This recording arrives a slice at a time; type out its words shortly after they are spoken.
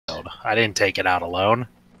I didn't take it out alone.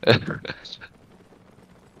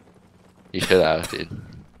 You should have, dude.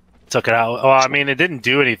 Took it out. Well, I mean, it didn't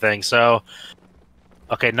do anything. So,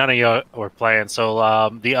 okay, none of you were playing. So,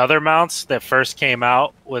 the other mounts that first came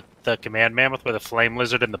out with the Command Mammoth were the Flame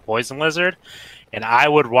Lizard and the Poison Lizard. And I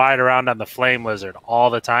would ride around on the Flame Lizard all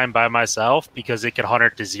the time by myself because it could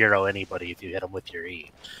 100 to 0 anybody if you hit them with your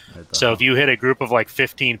E. So if you hit a group of like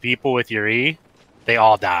 15 people with your E, they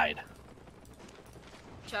all died.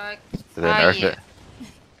 Chuck, Did they nerf it?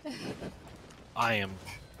 I am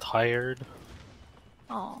tired.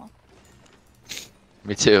 Oh.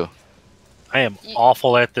 Me too. I am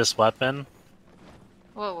awful at this weapon.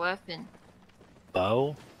 What weapon?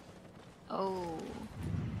 Bow. Oh.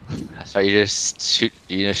 So you just shoot,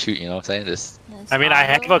 you know what I'm saying? Just. That's I mean, I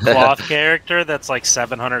have a cloth character that's like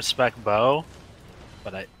 700 spec bow,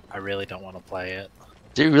 but I really don't want to play it.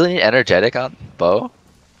 Do you really need energetic on bow?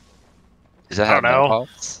 Is that I don't know.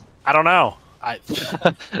 Pulse? I don't know.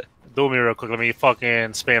 Do me real quick. Let me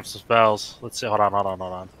fucking spam some spells. Let's see. Hold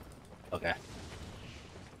on. Okay.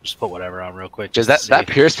 Just put whatever on real quick. Because that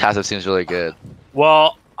Pierce passive seems really good.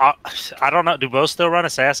 Well, I don't know. Do both still run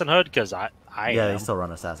Assassin Hood? Because I yeah, am. they still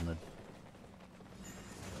run Assassin Hood.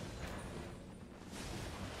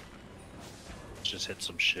 Just hit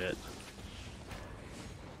some shit.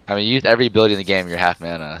 I mean, you use every ability in the game, you're half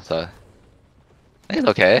mana, so I think it's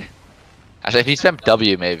okay. Actually, if you spam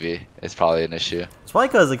W, maybe it's probably an issue. It's probably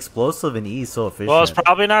because explosive and E is so efficient. Well, it's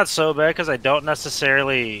probably not so bad because I don't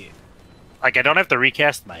necessarily I don't have to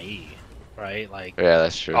recast my E, right? Like, Yeah,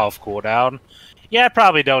 that's true. off cooldown. Yeah, I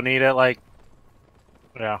probably don't need it. Like,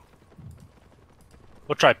 yeah,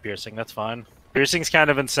 we'll try piercing. That's fine. Piercing's kind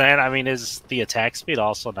of insane. I mean, is the attack speed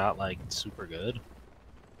also not like super good?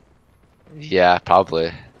 Yeah,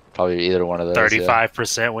 probably either one of those.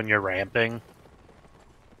 35% when you're ramping.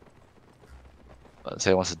 Let's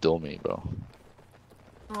say he wants to duel me, bro.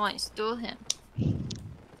 I want to steal him.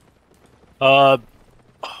 What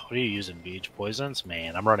are you using, Beach? Poisons?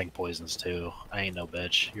 Man, I'm running poisons too. I ain't no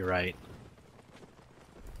bitch. You're right.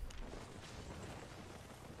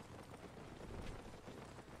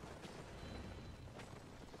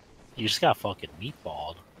 You just got fucking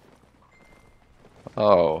meatballed.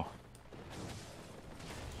 Oh.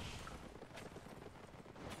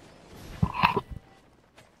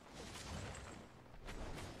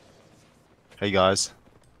 Hey guys.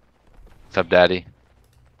 What's up, daddy?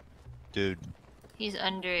 Dude. He's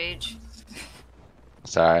underage.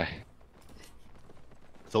 Sorry.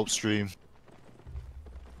 Dope stream.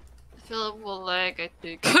 Philip will lag, I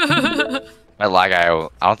think. My lag, I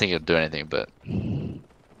don't think it'll do anything, but if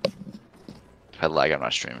I lag, I'm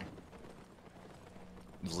not streaming.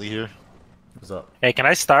 Is Lee here? What's up? Hey, can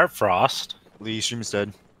I start Frost? Lee, stream is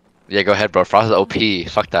dead. Yeah, go ahead, bro. Frost is OP.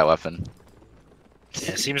 Fuck that weapon.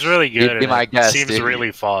 Yeah, it seems really good. Be my guest, seems dude.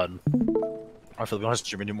 really fun. I feel we don't have to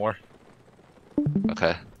stream anymore.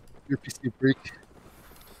 Okay. Your PC freak.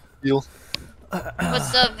 Deal.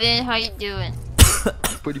 What's up, Vin? How you doing?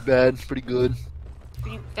 Pretty bad, pretty good.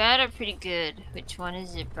 Pretty bad or pretty good? Which one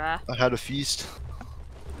is it, brah? I had a feast.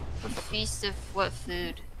 A feast of what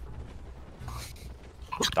food?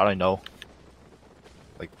 That I know.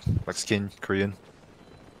 Like Mexican, Korean.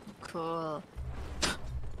 Cool.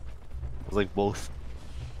 Like both.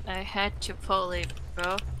 I had Chipotle,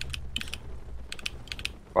 bro.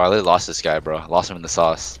 Bro, I really lost this guy, bro. I lost him in the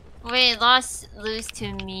sauce. Wait, lose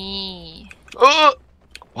to me. Oh!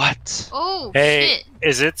 What? Oh, Hey, shit.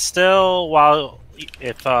 is it still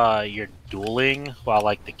if you're dueling while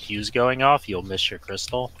like the queue's going off, you'll miss your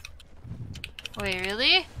crystal? Wait,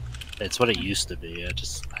 really? It's what it used to be. I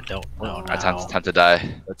don't know Alright, now. time to die.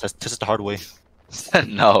 Test it the hard way.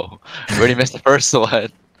 No. We already missed the first one.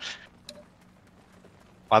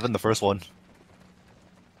 I've been the first one.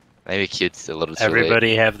 Maybe cute's a little too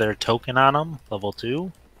Everybody have their token on them, level 2.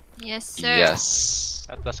 Yes, sir. late. Yes.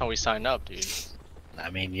 That's how we sign up, dude. I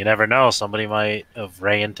mean, you never know. Somebody might have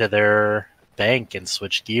ran to their bank and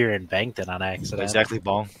switched gear and banked it on accident. Exactly,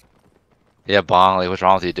 Bong. Yeah, Bong, like, what's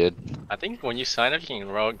wrong with you, dude? I think when you sign up, you can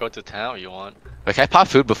go to town if you want. Wait, can I pop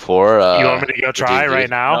food before? You want me to go try GG? right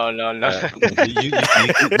now? No. you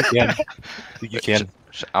can. You can.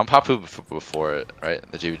 I'm pop food before it, right?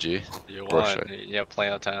 The GVG. You For want? sure. Yeah, play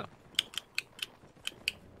out town.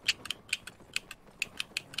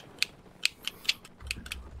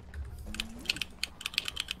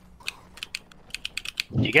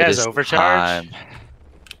 You It guys is overcharge? time.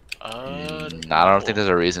 Uh, I don't think there's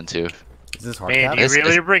a reason to. Is this hard Man, cap? do you This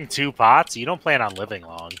really is- bring 2 pots? You don't plan on living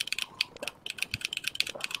long.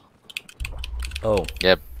 Oh,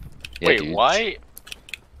 Yeah, wait, dude. why?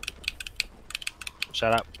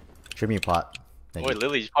 Shut up. tribute pot. Thank Wait, you.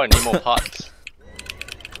 Lily, you probably need more pots.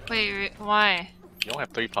 Wait, why? You only have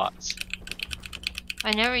 3 pots.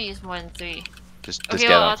 I never use more than 3. Just Okay, get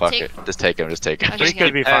well, him. I'll Fuck take- it. Just take him. Just take him. Okay, Three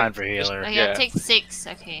could be Hey, fine for just- healer. Okay, Yeah. I'll take 6.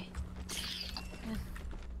 Okay.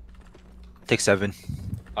 Take 7.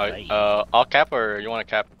 Alright, I'll cap or you want to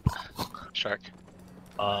cap? Shark.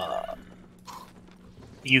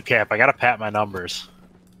 You cap. I gotta pat my numbers.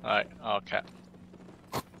 Alright, I'll cap.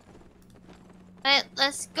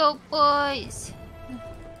 Let's go, boys.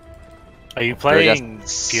 Are you There playing you go.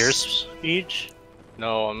 Pierce each?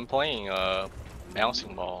 No, I'm playing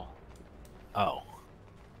bouncing ball. Oh.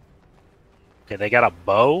 Okay, they got a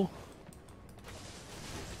bow.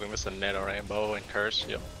 We missed a net already. Bow and curse.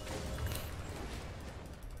 Yep.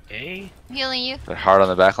 Okay. I'm healing you. They're hard on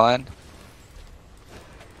the back line.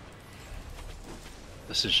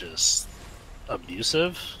 This is just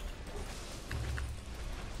abusive.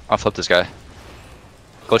 I'll flip this guy.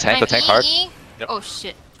 Go tank. Go I'm tank hard. E. Yep. Oh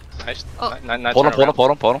shit. Nice. Oh. Nice Hold him. Hold him. turnaround.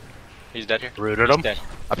 Hold him. Hold him. He's dead here. Rooted He's him. dead.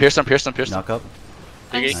 I pierced him. Pierced him. Pierced him. Knock up.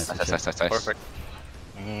 Big E. Nice. Nice. Nice. Nice. Nice. Perfect.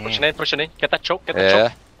 Mm. Push it in. Get that choke. Get that Yeah.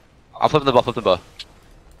 choke. I'll flip the ball. Flip the ball.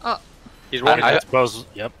 He's rolling. I- dead. Bows,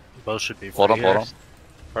 yep. Bows should be Hold free him. Hold here. him.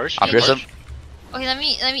 First. I'll pierce him. Okay, let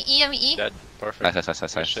me E. Dead. Perfect. Nice. Nice. Nice.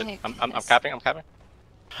 Nice. Good Nice. shit. Okay, I'm yes. capping. I'm capping.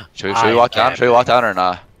 Should we walk down? Should we walk down or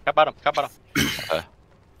nah? Cap bottom. Cap bottom.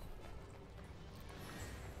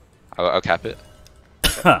 I'll cap it.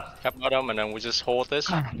 Cap bottom, and then we just hold this.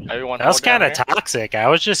 Everyone. That was hold down kind of here. toxic. I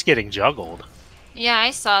was just getting juggled. Yeah,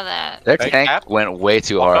 I saw that. Their Right, tank cap. went way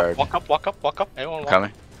too Walk hard. up. Walk up. Walk up. Walk up. Everyone. I'm Walk,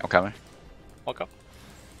 coming. I'm coming. walk up.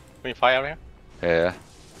 We need fire out here. Yeah.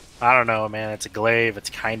 I don't know, man. It's a glaive. It's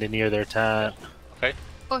kind of near their tent.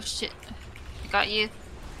 Oh shit. I got you.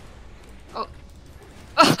 Oh.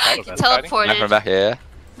 Oh, you Okay. Back from teleported. back. Yeah.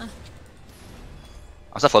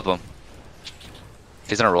 I'll still flip him.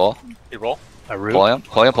 He's gonna roll. You roll. A root. Pull him.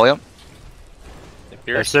 Pull him. Pull him. You Is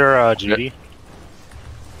pierce. there GD?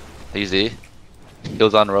 Easy.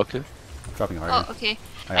 Heals on Roku. Dropping hard. Oh, okay.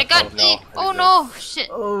 I I got Oh, no. E. Oh You're no, shit.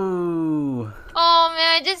 Oh. Oh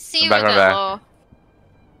man, I didn't see I'm you back, were I'm that back. low.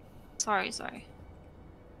 Sorry. Should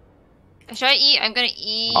I E? I'm gonna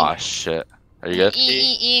E. Aw shit. Are you good?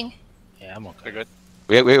 E. Yeah, I'm okay. We're good.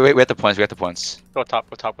 We have the points. We have the points. Go top.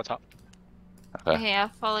 Go top. Go top. Okay. Okay, I'll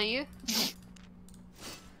follow you.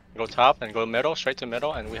 Go top and go middle. Straight to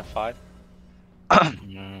middle, and we have 5.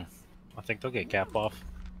 Mm, I think they'll get cap off.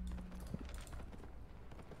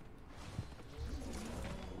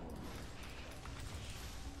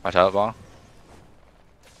 Watch out, ball.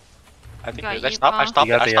 I think Got I you, stop. I Paul. stop.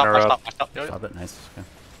 You got I the stop. I interrupt. stop. I stop. Yo, yo. Stop it. Nice. Okay.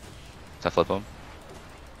 So flip him.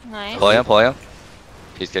 Nice. Pull him. Pull him.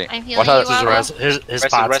 He's getting. I'm healing Watch out. you, This is Wabba. his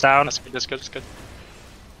Rest, pot's rest. down. That's good. That's good. That's good.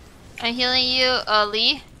 I'm healing you,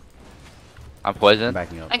 Lee. I'm I'm poisoned.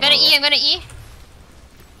 backing up. I'm gonna E. I'm gonna E.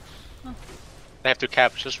 They have to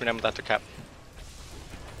cap. Just remember that to cap.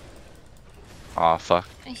 Aw fuck.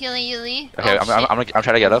 I'm healing you, Lee. Okay, Oh, I'm shit. trying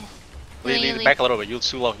to get up. Healing Lead back a little bit. You're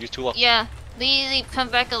too low. You're too low. Yeah, Lee, come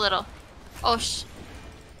back a little. Oh sh.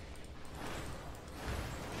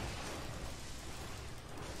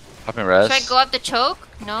 Popping res. Should I go up the choke?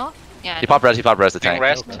 No. Yeah. He popped res. He popped res. The Tank tank.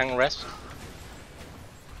 rest. Okay. Tank rest.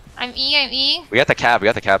 I'm E. We got the cap. We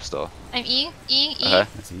got the cap still. I'm E. Okay. I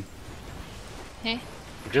see.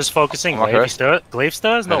 We're just focusing. I'm on Glaive first. Glaive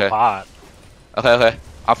still has no Okay. pot. Okay.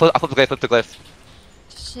 I'll flip the glaive. Flip the glaive.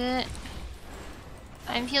 Shit.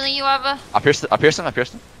 I'm healing you, Wabba. I'll pierce him.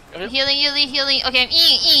 I'm healing you, Lee. Healing. Okay, I'm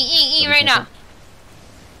E Let me right now. cancel.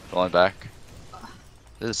 Rolling back.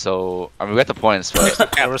 This is so. I mean, we got the points,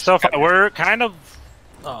 but Yeah, we're still. We're kind of.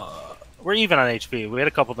 We're even on HP. We had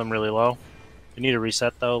a couple of them really low. We need to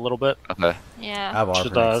reset though a little bit. okay. I Yeah. have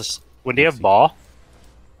Should Arbor next. When do you have ball?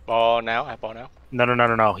 Ball now. I have ball now.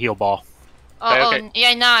 No. Heal ball. Oh, okay.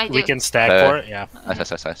 yeah, now I do. We can stack Okay. for it. Yeah.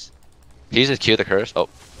 Nice. He uses Q the curse. Oh,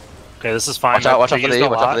 Okay, this is fine. watch out for They the used E. a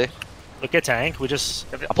Watch out lot. for the E. Look at tank. We just.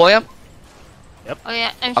 I'll pull him. Oh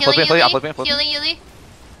yeah, I'm I'll flip healing you, I'll Lee. flip him. Healing you, Lee.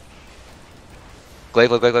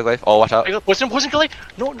 Glaive. Oh, watch out. Poison Gilly.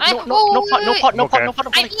 No I'm- pot. No pot. Okay. No pot. I'm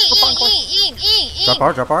Gilly. No pot. Gilly. E.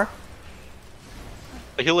 Drop R.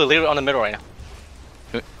 The healer literally on the middle right now.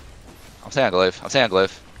 I'm saying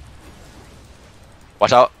glaive.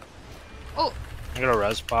 Watch out. I'm gonna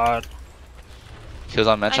res pot. He was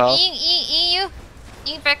on man I'm child. E you.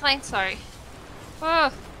 E backline, sorry.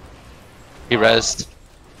 Oh, He rezzed.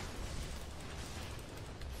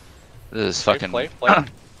 This is fucking. Play.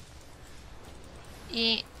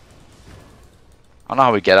 E. I don't know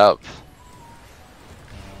how we get up.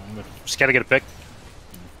 Just gotta get a pick.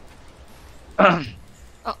 Okay.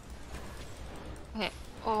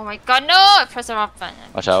 Oh my god, no! I pressed the wrong button.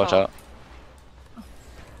 Watch out.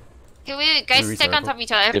 Can we guys Maybe stick on circle. top of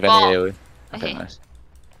each other? I have Give ball. any AoE. Okay, Okay. nice.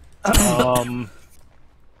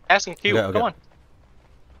 Asking Q. Okay, okay. Come on.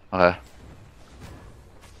 Okay.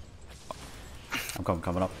 I'm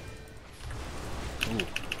coming up.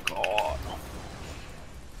 God.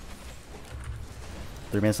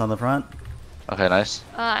 3 minutes on the front. Okay, nice.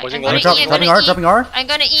 I'm Wasn't gonna going- E. I'm Dropping gonna R, E. dropping R. I'm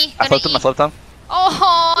gonna E. I flipped him, I flipped him.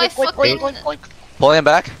 Oh, I Blink, blink, fucking. blink, blink. Pulling him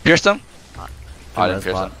back. Pierced him. Oh, I Res didn't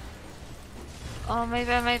pierce bot. him. Oh, my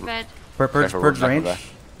bad, my bad. Purge Okay, we're back, we're range. back.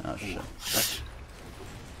 Oh shit.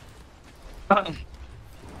 Oh,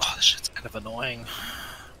 this shit's kind of annoying.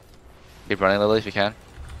 Keep running, Lily, if you can.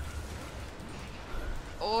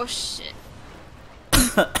 Oh shit.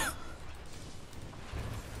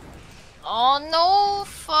 Oh no,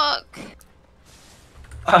 fuck.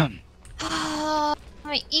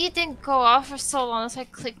 My E didn't go off for so long, so I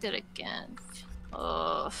clicked it again.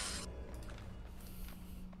 Ugh.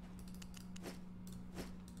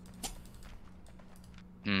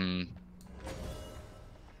 Hmm.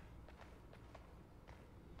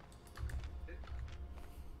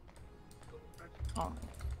 Oh.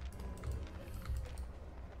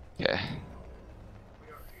 Okay.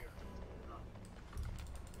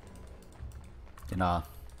 Nah.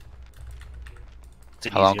 It's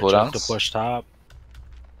an How long easier jump to cooldowns? push top.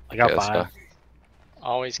 I got Okay, let's 5. go.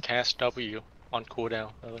 Always cast W on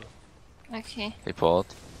cooldown. Okay. He pulled.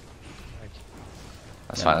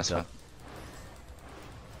 That's Yeah, fine, that's yeah. fine.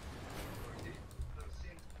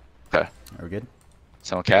 Okay. Are we good?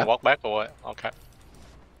 Someone Can you cap? walk back or what? Okay.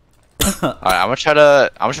 Alright, I'm gonna try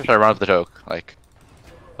to run up the choke, like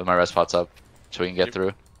with my res pots up, so we can get Yep.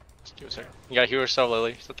 through. Just give a second. You gotta heal yourself,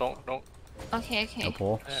 Lily. So don't. Okay, No okay.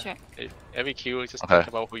 pull. Sure. Every Q, just Okay. think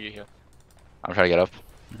about who you heal. I'm trying to get up.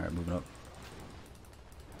 Alright, moving up.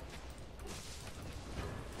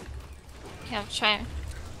 Okay, I'm trying.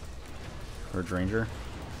 Purge ranger.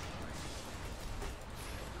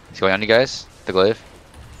 He's going on you guys. The glaive.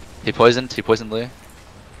 He poisoned Lee. At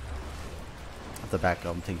the back,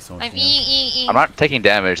 I'm taking so much I'm damage. E. I'm not taking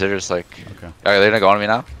damage, they're just like Okay. okay, they're gonna go on me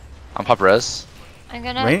now. I'm pop res. I'm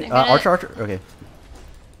gonna. Rain, I'm gonna Archer. Okay.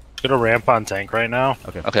 Gonna ramp on tank right now.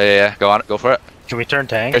 Okay. Okay, yeah, go on, go for it. Can we turn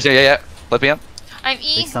tank? Pierce, yeah. Flipping him. I'm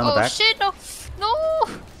E. Big stun on the Oh back. shit! No. No.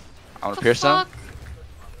 I'm gonna The pierce him. fuck?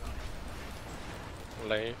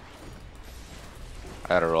 Lay. I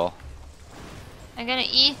gotta roll. I'm gonna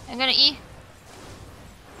E. I'm gonna E.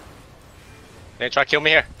 They try to kill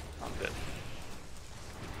me here. I'm dead.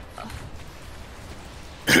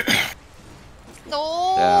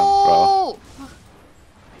 No. Damn, bro.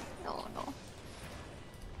 No.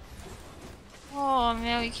 Oh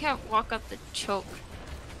man, we can't walk up the choke.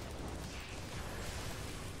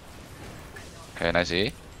 Okay, nice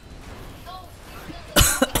E. Oh,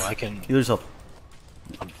 I can. Heal yourself.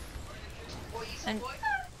 And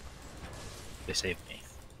They saved me.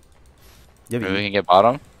 Yeah, Maybe we can get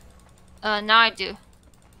bottom. now I do.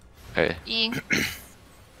 Okay. E.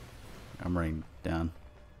 I'm running down.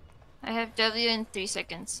 I have W in 3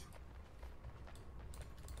 seconds.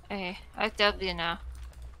 Okay, I have W now.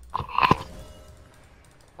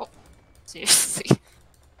 Oh, seriously.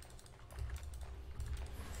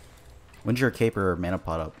 When's your caper mana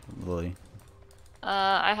pot up, Lily?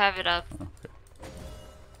 I have it up. Oh, okay.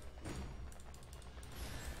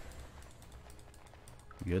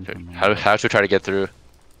 Good. Okay. How should we try to get through?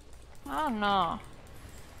 I don't know.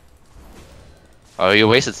 Oh, you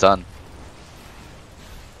wasted stun.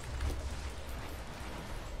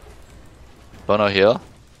 Bono heal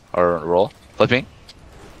or roll. Flipping.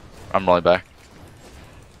 I'm rolling back.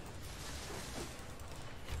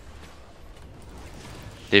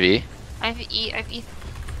 DV. I have E. I have E.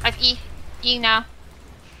 I have E. E now.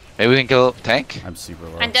 Maybe we can kill tank. I'm super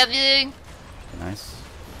low. I'm W. Nice.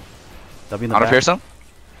 W in the I'm gonna back. pierce him.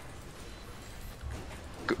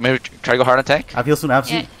 Maybe try to go hard on tank. I have heal soon. I have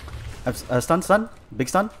Yeah. soon. I have stun. Big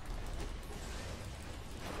stun.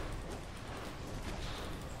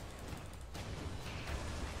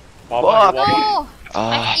 Wobble, you wobble. No.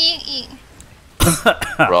 Ah, I'm E.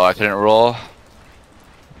 bro, I couldn't roll.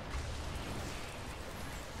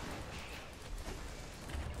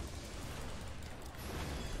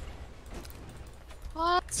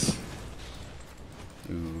 What?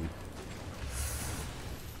 Ooh.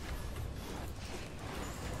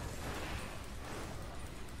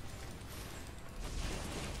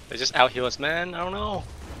 They just out heal us, man. I don't know.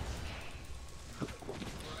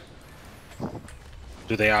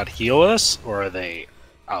 Do they out heal us or are they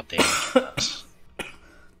out damage us?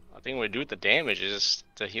 I think we do the damage is just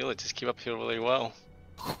the heal it just keep up heal really well.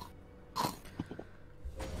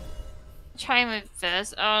 Trying my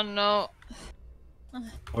best. I don't know.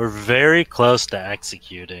 We're very close to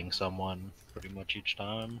executing someone pretty much each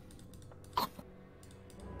time.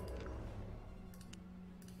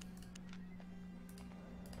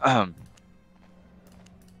 Alright,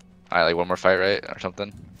 like one more fight, right? Or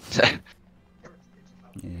something?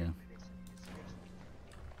 Yeah.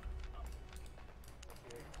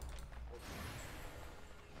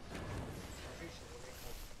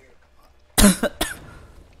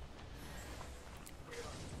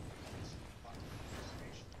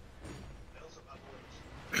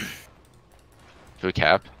 Do we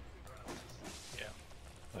cap?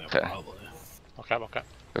 Yeah, Okay. probably. Okay, okay.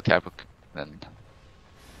 Go cap, then.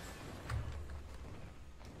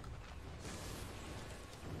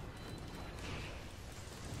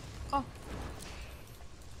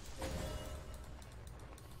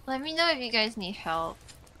 Let me know if you guys need help.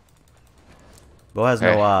 Bo has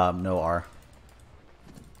Okay. no R.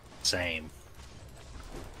 Same.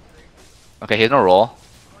 Okay, he has no roll.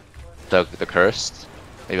 The cursed.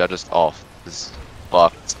 Maybe I'll just off. This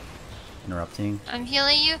fucked. Interrupting. I'm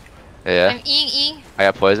healing you. Yeah. I'm E. I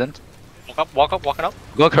got poisoned. Walking up.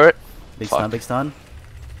 Go Kurt. Big Fuck. stun, big stun.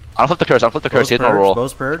 I'll flip the curse. I'll flip the curse. Bo's He has no purge, roll.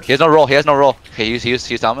 Bo's purge. He has no roll. He has no roll. Okay, use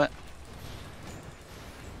helmet.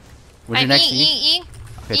 What's your I'm next E.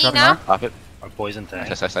 Okay, E drop now. R. Pop it. Our poison tank.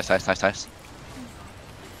 Nice.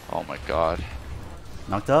 Oh my god.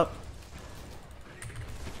 Knocked up.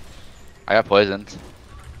 I got poisoned.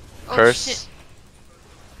 Oh Curse. shit.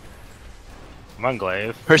 Come on,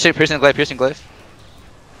 Glaive. Piercing glaive.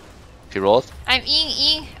 He rolled. I'm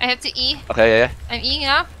E. I have to E. Okay, yeah. I'm E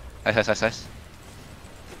now. Nice.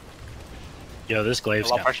 Yo, this Glaive's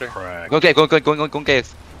A lot got pressure. cracked. Go gate.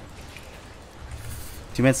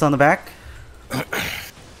 2 minutes on the back. I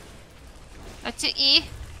have to E.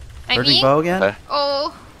 I'm Purging E. Bo again. Okay.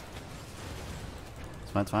 Oh.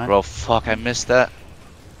 It's fine. Bro, fuck, I missed that.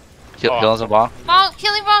 Kill Oh. him, bomb. Bonk.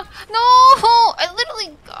 Killing bonk. No. I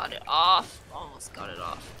literally got it off. Almost got it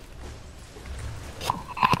off.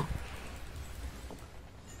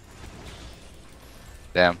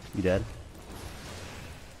 Damn. You dead?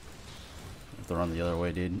 Have to run the other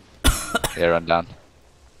way, dude. Yeah, run down.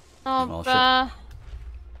 Oh, Oh, shit. bruh.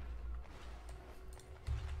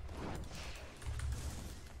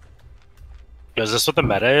 Yo, is this what the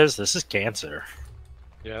meta is? This is cancer.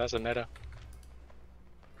 Yeah, that's a meta.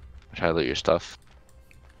 Try to loot your stuff.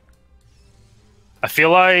 I feel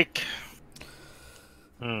like.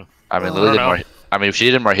 I mean, I Lily don't did know. more. I mean,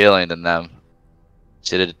 she did more healing than them.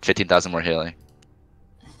 She did 15,000 more healing.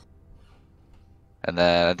 And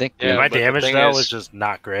then I think Yeah, my but the damage thing though is- was just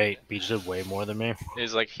not great. Beach did way more than me.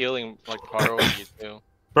 Is like healing like part of you too.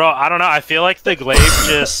 Bro, I don't know. I feel like the Glaive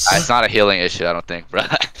just. it's not a healing issue. I don't think, bro.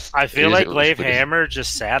 I feel It is- like it was Glaive pretty- Hammer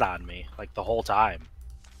just sat on me like the whole time.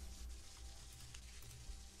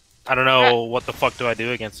 I don't know what the fuck do I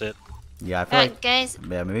do against it. Yeah, I feel like. Guys.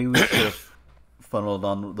 Yeah, maybe we should have funneled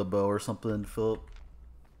on the bow or something, Philip.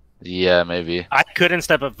 Yeah, maybe. I couldn't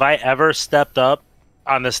step up. If I ever stepped up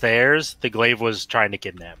on the stairs, the Glaive was trying to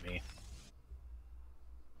kidnap me.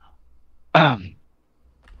 That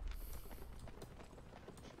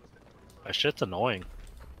shit's annoying.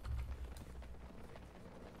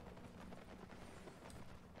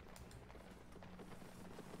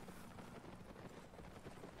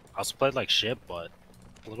 I also played like shit, but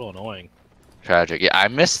a little annoying. Tragic. Yeah, I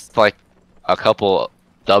missed like a couple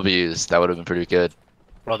W's that would have been pretty good.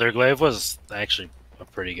 Bro, their Glaive was actually a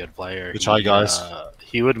pretty good player. Good try, guys.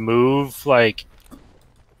 He would move like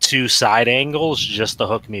 2 side angles just to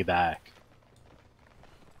hook me back.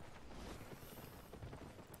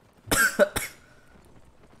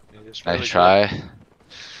 It's Nice really try. Good.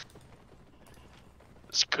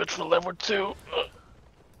 It's good for level 2.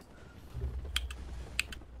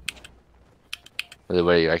 Either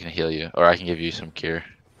way, I can heal you, or I can give you some cure.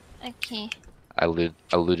 Okay. I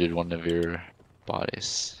looted one of your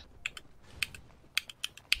bodies.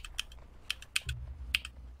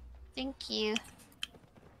 Thank you.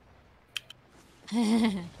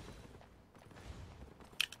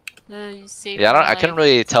 You saved Yeah, my I couldn't life.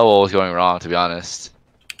 really tell what was going wrong, to be honest.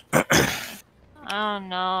 I don't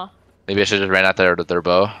know. Maybe I should just ran out there with their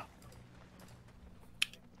bow.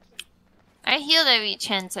 I healed every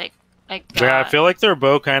chance I got. Yeah, I feel like their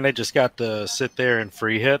bow kind of just got to sit there and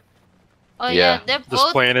free hit, Oh Yeah. yeah, they're just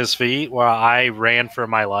both. playing his feet while I ran for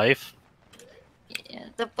my life. Yeah,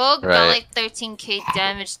 the bow got Right. like 13k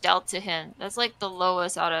damage dealt to him. That's like the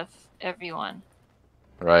lowest out of everyone.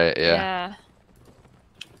 Right, yeah. Yeah.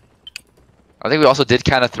 I think we also did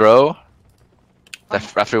kind of throw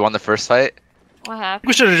after we won the first fight. What happened?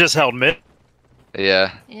 We should have just held mid.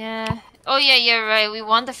 Yeah. Yeah. Oh yeah, you're right. We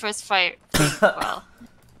won the first fight. Well.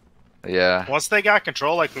 Yeah. Once they got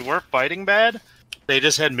control, like we weren't fighting bad, they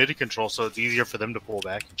just had mid control, so it's easier for them to pull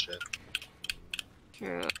back and shit.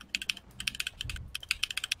 True.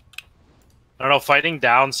 I don't know, fighting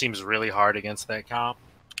down seems really hard against that comp.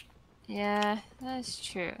 Yeah, that's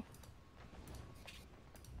true.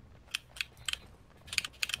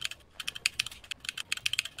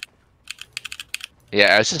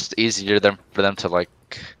 Yeah, it's just easier for them to like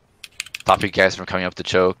stop you guys from coming up the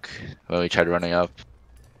choke when we tried running up.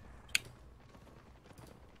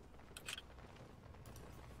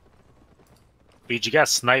 BG got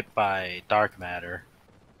sniped by Dark Matter.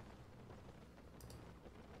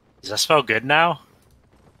 Does that spell good now?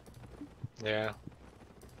 Yeah.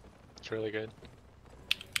 It's really good.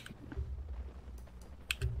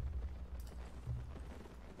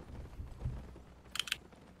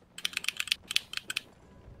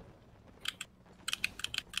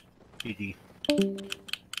 GG.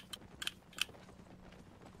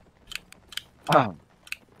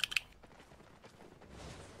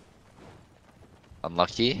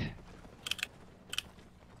 Unlucky.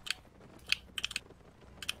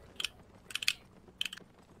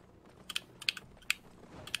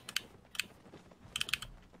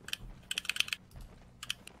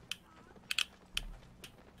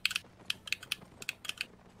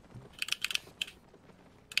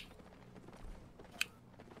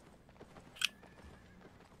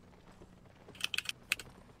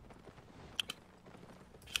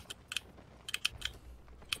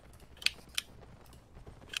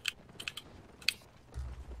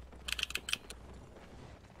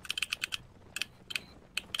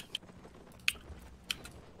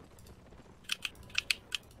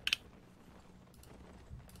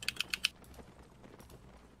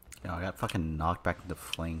 Yo, I got fucking knocked back into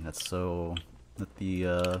fling. That's so. That the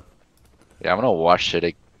Yeah, I'm gonna watch it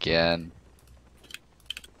again.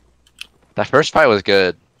 That first fight was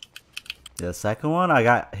good. The second one, I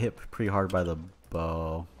got hit pretty hard by the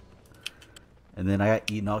bow, and then I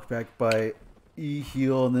got knocked back by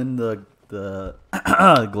heal, and then the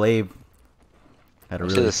glaive had a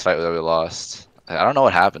Let's really. this fight that we lost. I don't know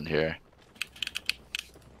what happened here.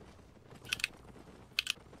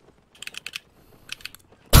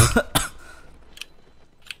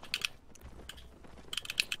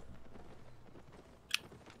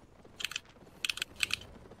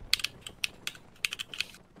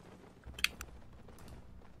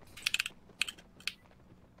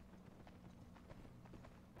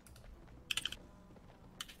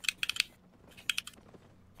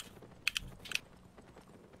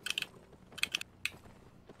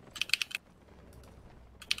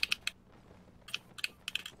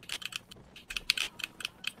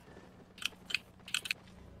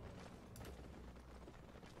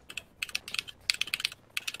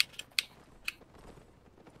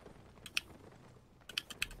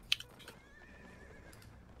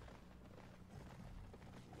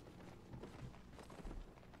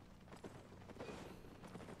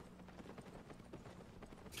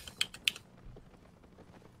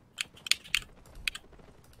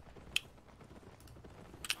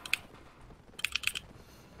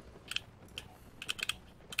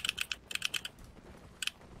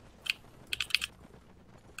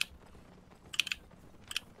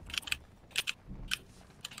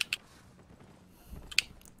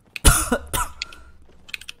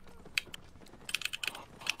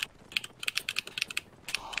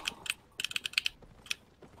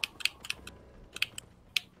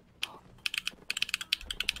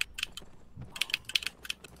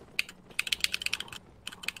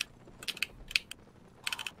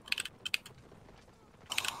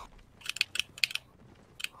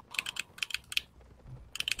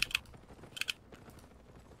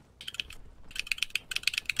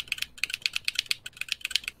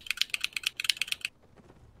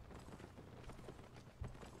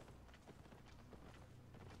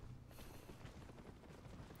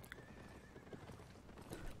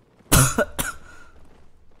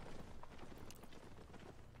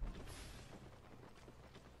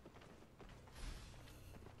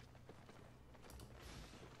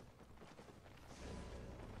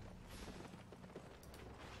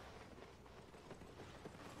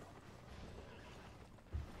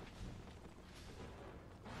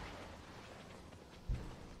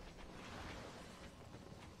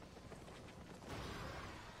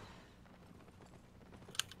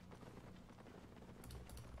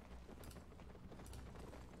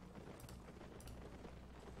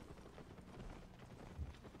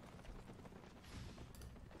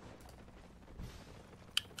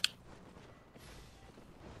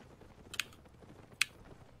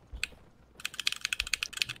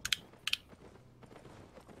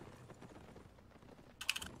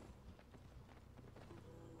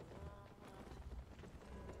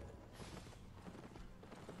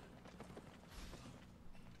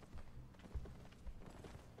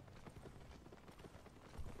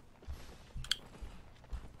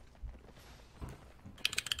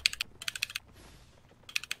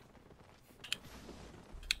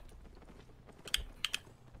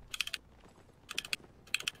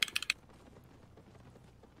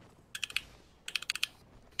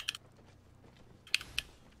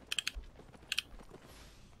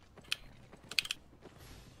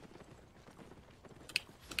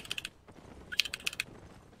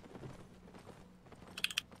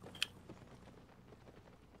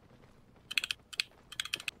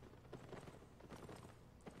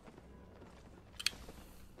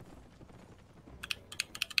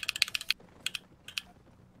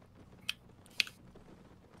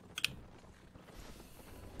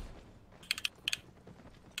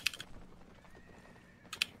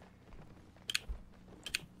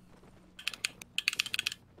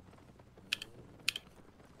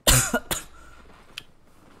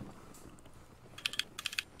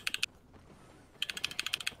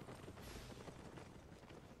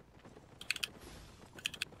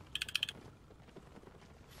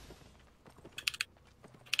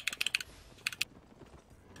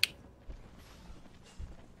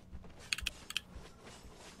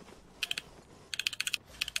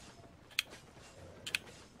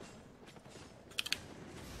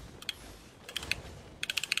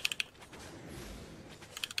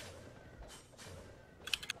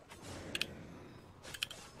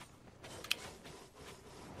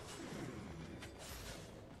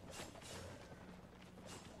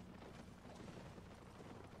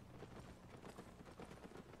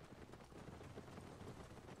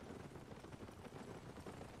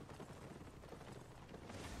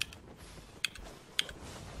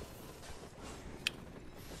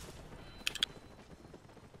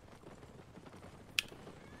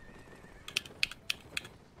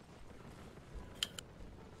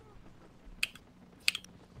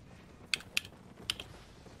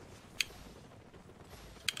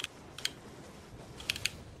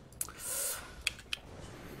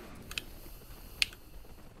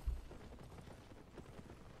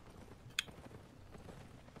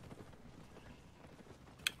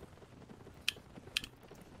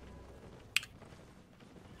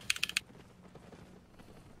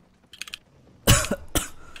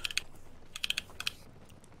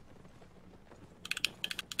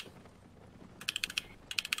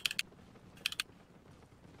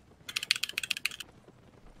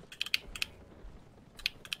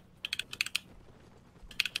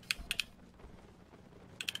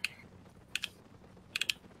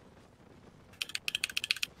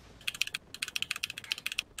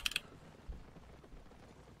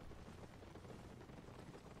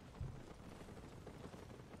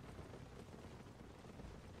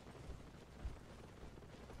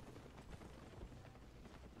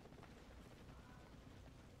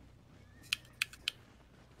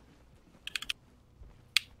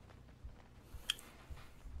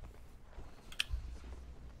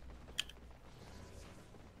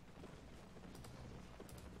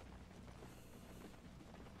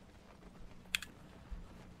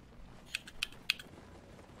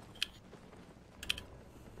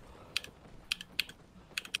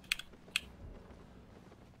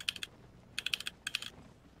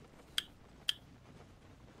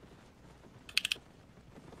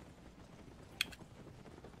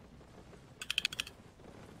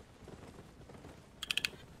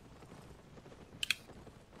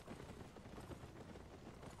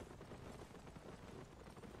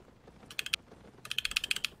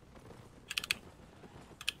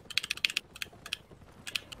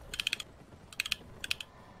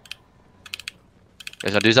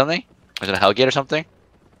 gonna do something? Is it a Hellgate or something?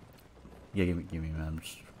 Yeah, give me, man. I'm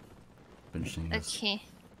just finishing this. Okay.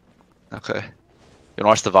 Okay. You wanna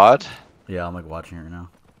watch the VOD? Yeah, I'm like watching it right now.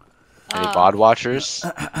 Any Oh. VOD watchers?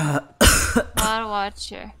 I'll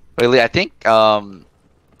watcher. Wait, Lee, I think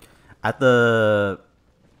At the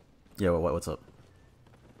yeah, what's up?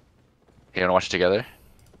 you wanna watch it together?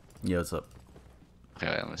 Yeah, what's up? Okay,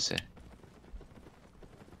 wait, let me see.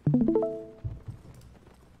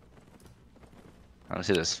 I wanna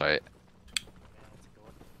see this fight.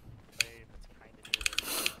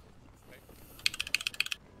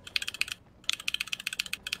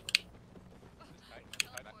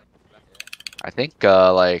 I think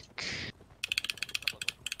like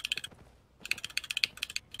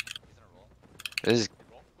this is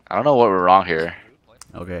I don't know what we're wrong here.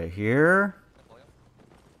 Okay, here.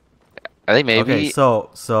 I think maybe Okay,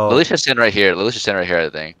 so Lily should stand right here. Lily should stand right here, I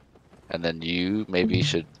think. And then you maybe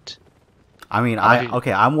should I mean, I don't know if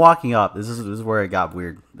okay, I'm walking up. This is where it got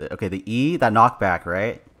weird. Okay, the E, that knockback,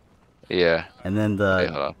 right? yeah. And then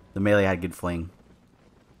Okay, hold on. the melee had good fling.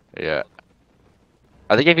 Yeah.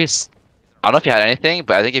 I think if you I don't know if you had anything,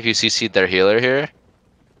 but I think if you CC'd their healer here,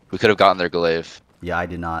 we could have gotten their glaive. Yeah, I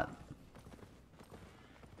did not.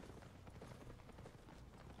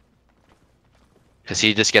 Because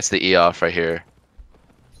he just gets the E off right here.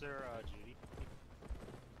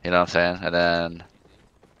 You know what I'm saying? And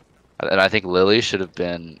I think Lily shouldn't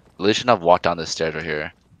have walked down the stairs right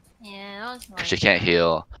here. Yeah, that was Because she can't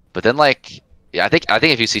heal. But then like, yeah, I think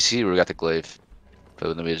if you CC, we got the glaive.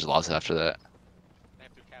 But then we just lost it after that.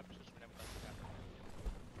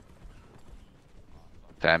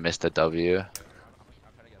 Okay, I missed the W.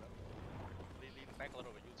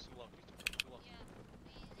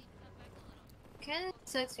 Kinda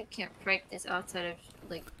sucks we can't practice outside of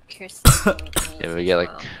like cursing. Yeah, we get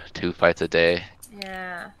like 2 fights a day.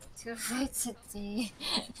 Yeah, 2 fights a day.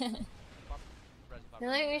 I feel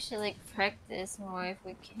like we should like practice more if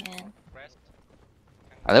we can.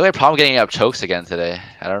 I think we had a problem getting up chokes again today.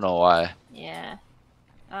 I don't know why. Yeah.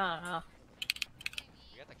 I don't know.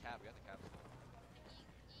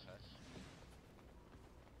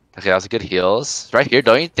 Okay, that was good heals. Right here,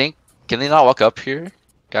 don't you think? Can they not walk up here,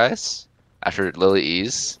 guys? After Lily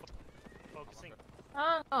E's?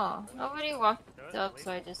 I don't know. Nobody walked up,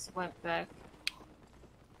 so I just went back.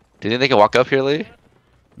 Do you think they can walk up here, Lee?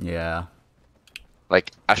 Yeah.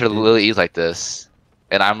 Like, after Lily E's like this.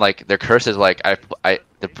 And I'm like, their curse is like,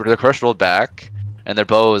 the curse rolled back, and their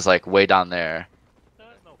bow is like way down there.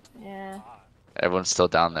 Yeah. Everyone's still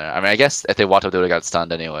down there. I mean, I guess if they walked up, they would've got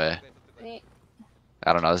stunned anyway. Wait,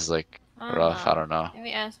 I don't know, this is like rough, I don't know.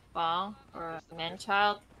 Maybe ask Ball or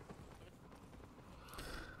Manchild.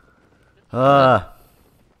 Uh.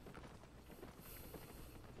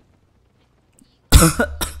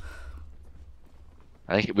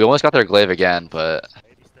 I think we almost got their glaive again, but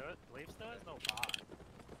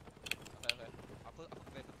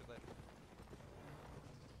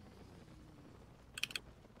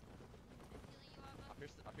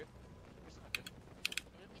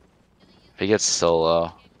he gets so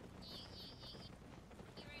low.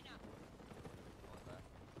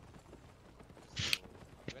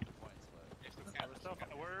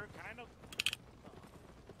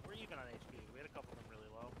 We're even on HP. We had a couple of them really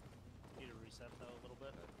low. Need to reset though a little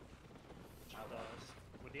bit.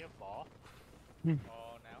 Would he have ball?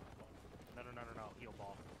 Oh, now? No. Heal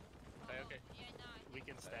ball. Okay. We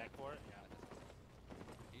can stack for it. Yeah.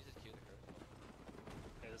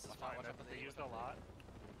 Okay, this is fine. They used a lot.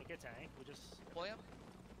 Look at tank. We just. Pull him.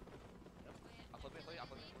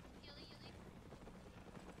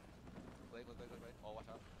 Oh, watch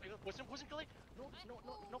out. Wasn't Gilly?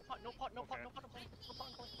 No pot.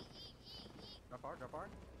 Drop hard.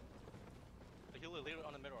 The healer later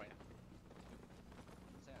on the middle right now.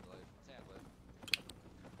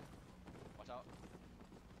 Watch out.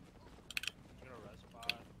 I'm gonna rest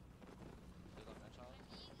spot.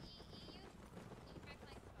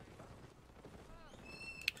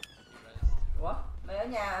 Ủa, mày ở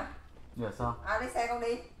nhà à? Dạ sao? Ai lấy xe con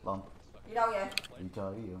đi? Vâng. Đi đâu vậy? Đi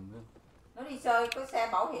chơi cái gì không biết. Nó đi chơi có xe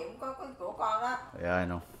bảo hiểm có của con đó. Yeah, I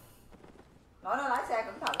know. Nói nó lái xe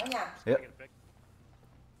cẩn thận đó nha. Yep.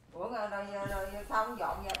 Ủa rồi sao không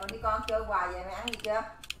dọn dẹp rồi đi con chơi hoài vậy mày ăn gì chưa?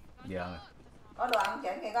 Yeah. Có đồ ăn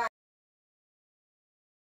chỉnh kìa có ăn.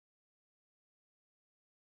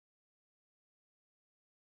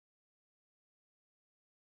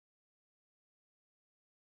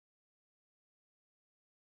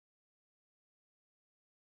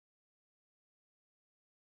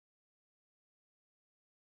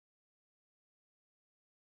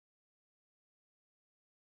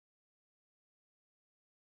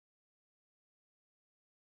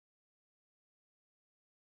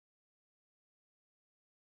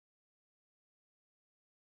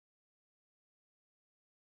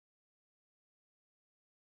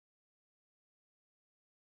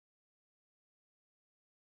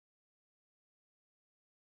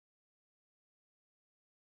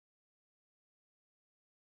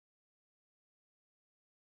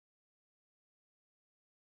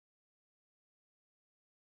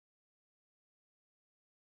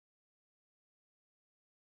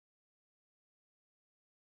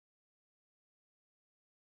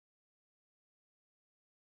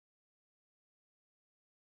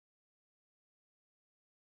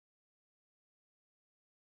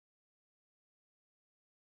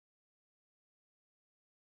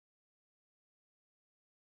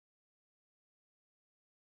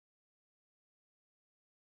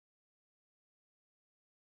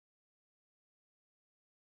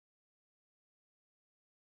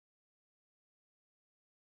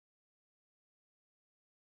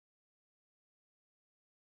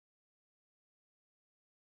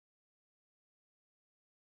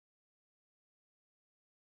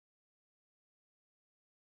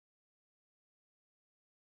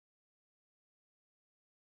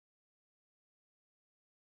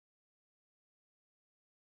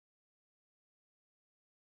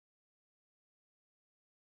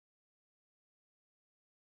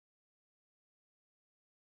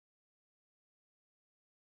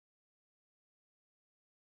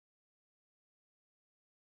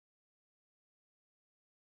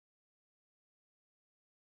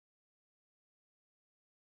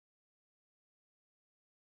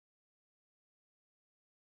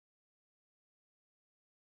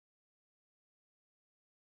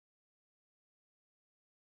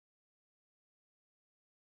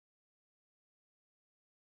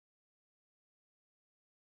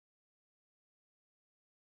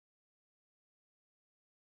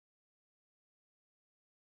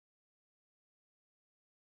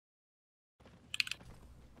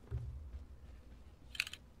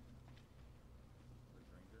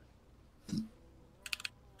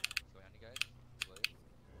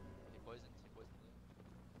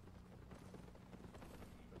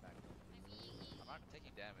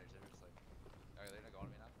 damage. They're just like, are they gonna go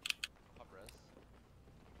on me now? Pop res.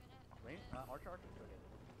 Archer.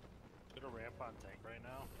 Get a ramp on tank right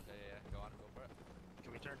now. Yeah. Go on, go for it.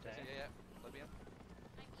 Can we turn tank? Yeah. Let me in.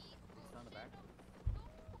 On the back.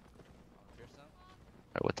 Pierce down.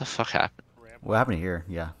 Alright, what the fuck happened? Ramp What happened here?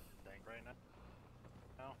 Yeah. tank right now.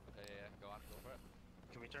 No. Yeah. Go on, go for it.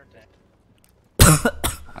 Can we turn tank?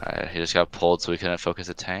 Alright, he just got pulled, so we couldn't focus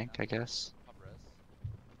the tank, I guess. Pop res.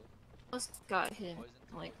 Almost got him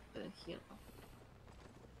like the heal.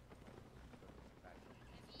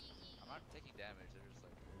 I'm not taking damage. They're just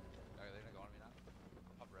like, are they gonna go on me now?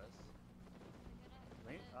 Pop res.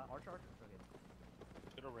 Archer.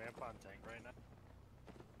 Get a ramp on tank right now.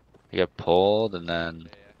 He got pulled, and then.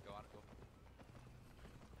 Yeah. Go on, go.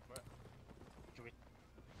 For it. Can we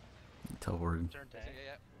Tilburg. turn tank?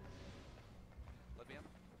 Yeah. Let me in.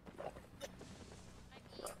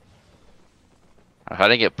 If I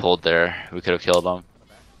didn't get pulled there, we could have killed him.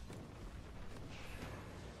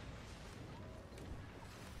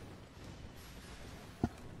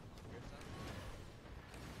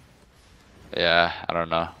 Yeah, I don't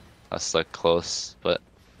know. That's like close, but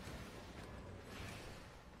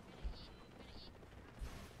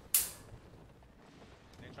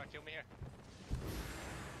They try to kill me here.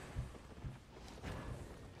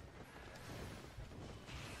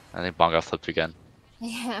 I think Bong got flipped again.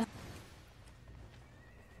 Yeah.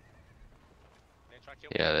 They try to kill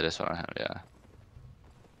me. Yeah, they just want to have, yeah.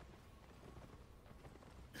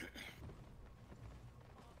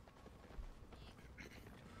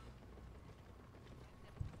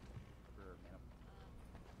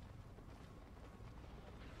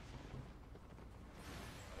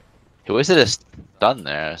 He wasted his stun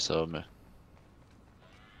there, so.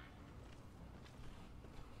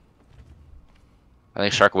 I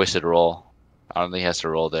think Shark wasted roll. I don't think he has to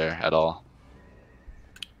roll there at all.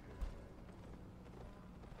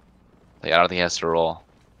 Like, I don't think he has to roll.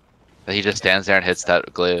 He just stands there and hits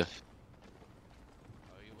that glaive.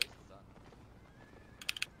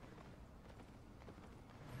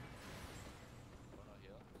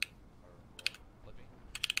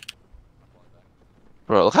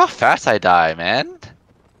 Bro, look how fast I die, man.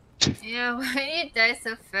 Yeah, why do you die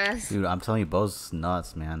so fast? Dude, I'm telling you, Bo's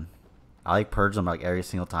nuts, man. I like purge him like every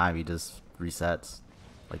single time. He just resets.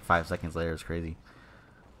 Like 5 seconds later, it's crazy.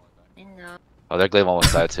 I know. Oh, their glaive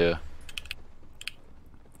almost died too.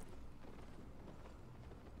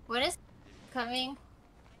 What is coming?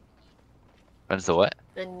 When's the what?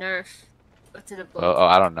 The nerf to the boat. Oh,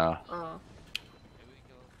 I don't know. Oh.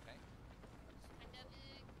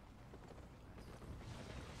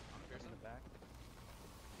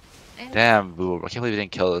 Damn, boo! I can't believe you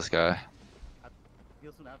didn't kill this guy.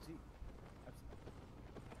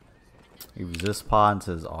 He resists pod and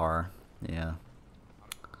says R. Yeah.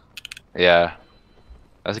 Yeah,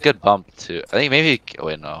 that's a good bump too. I think maybe. Oh,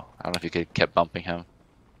 wait, no. I don't know if you could kept bumping him.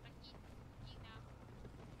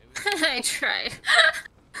 I tried.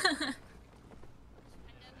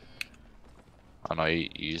 Oh no, you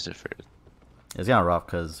used it for. It's kind of rough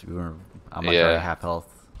because I'm like Yeah. already half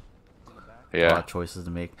health. A lot Yeah, of choices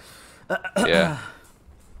to make. yeah.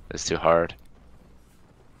 It's too hard.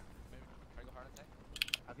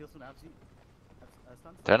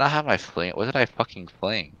 Did I not have my fling? What did I fucking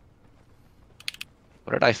fling?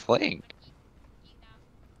 What did I fling?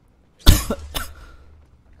 Oh,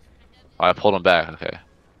 I pulled him back. Okay.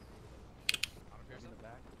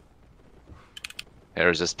 Yeah,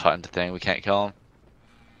 there's this punt thing. We can't kill him.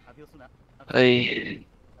 Hey.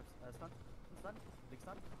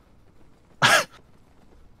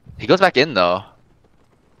 He goes back in though.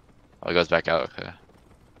 Oh, he goes back out. Okay.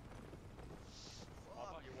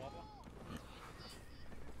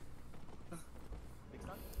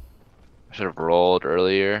 I should have rolled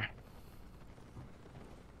earlier.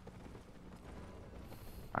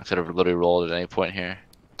 I could have literally rolled at any point here.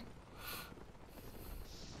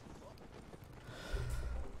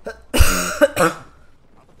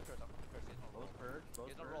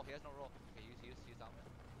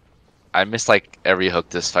 I missed like every hook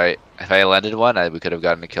this fight. If I landed one, we could have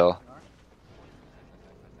gotten a kill.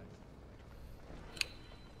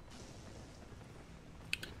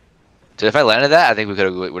 Dude, if I landed that, I think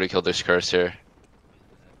we would have killed this curse here.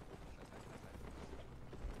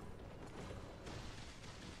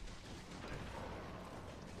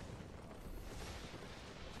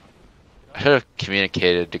 I should have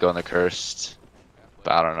communicated to go on the cursed,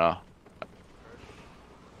 but I don't know.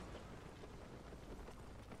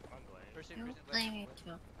 Don't blame you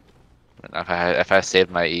too. If I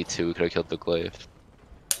saved my E2, we could have killed the glaive.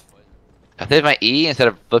 If I saved my E instead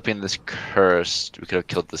of flipping this cursed, we could have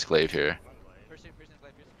killed this glaive here.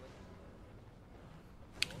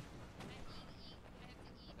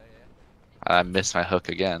 I missed my hook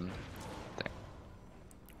again.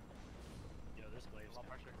 Yo, this Glave's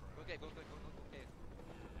Okay, go.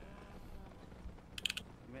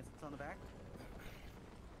 On the back.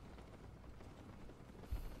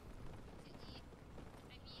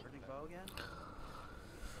 Burning bow again.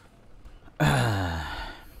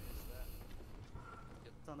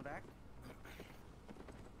 It's on the back.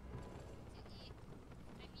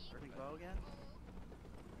 Burning bow again.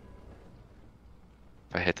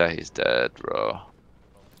 If I hit that, he's dead, bro.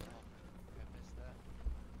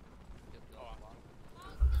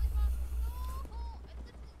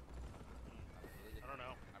 I don't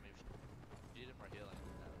know.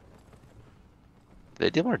 Did they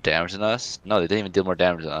deal more damage than us? No, they didn't even deal more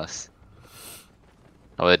damage than us.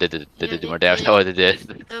 Oh, they did. They Yeah, did do they more damage. did. Oh, they did.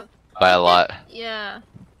 The- By a lot. Yeah.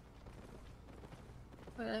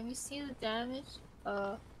 Wait, let me see the damage.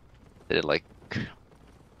 They did like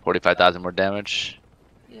 45,000 more damage.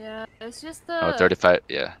 Yeah, it's just Oh, the 35.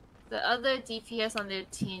 Yeah. the other DPS on their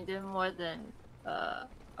team did more than our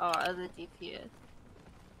other DPS.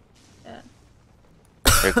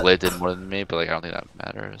 Their glaive did more than me, but like I don't think that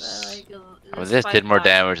But, matters. like, I mean, it's this did more 5,000.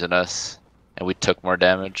 damage than us, and we took more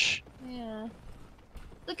damage. Yeah.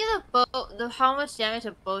 Look at the bow. How much damage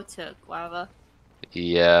a bow took, Lava.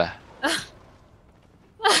 Yeah.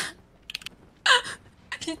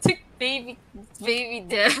 He took baby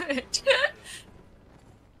damage.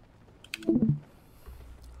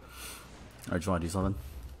 I just want to do something.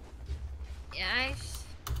 Yeah,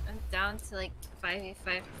 I'm down to like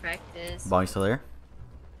 5v5 practice. Bong, you still there?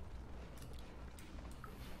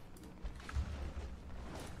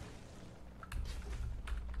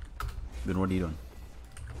 Ben, what are you doing?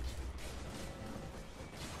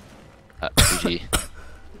 GG.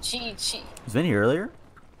 GG. Was Ben here earlier?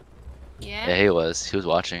 Yeah. Yeah, he was. He was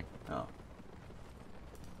watching. Oh.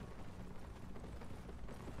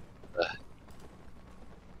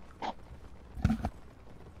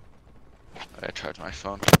 I gotta charge my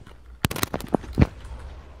phone.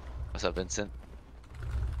 What's up, Vincent?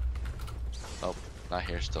 Oh, not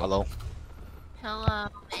here still. Hello. Hello,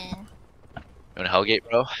 man. You want Hellgate,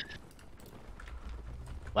 bro?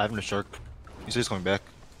 I have no shark. He said he's coming back.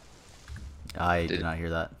 I did Did- not hear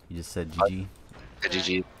that. You just said GG. The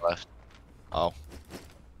GG left. Oh.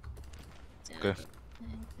 Okay.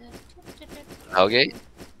 Hellgate?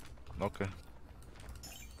 Okay.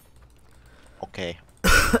 Okay.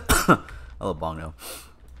 I love Bong now.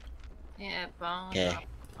 Yeah, bones. Okay.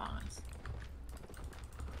 Bones.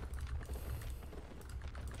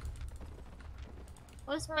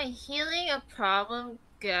 Was my healing a problem,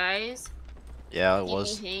 guys? Yeah, it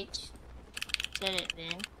was. DBH. Said it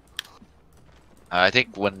then. I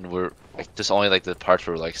think when we're like, just only like the parts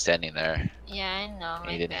where we're like standing there. Yeah, I know. He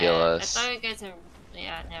My didn't bad. heal us. I thought you guys are.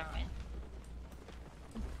 Yeah, never mind.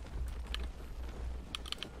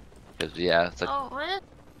 Cause yeah, it's like Oh, what if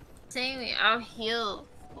saying we out heal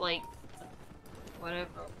like whatever?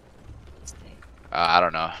 I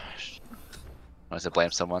don't know. Wants to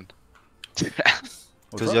blame someone. Because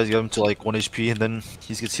you guys get him to like 1 HP and then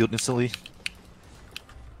he gets healed instantly.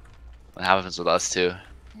 What happens with us too?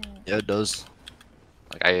 Yeah, it does.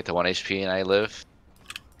 Like I get to 1 HP and I live.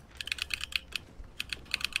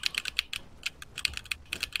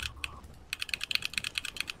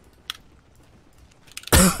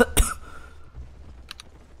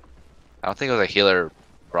 I don't think it was a healer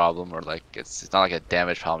problem or like it's not like a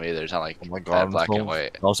damage problem either. It's not like Oh my bad god, black and I'm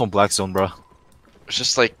white. also on Black Zone, bro. It's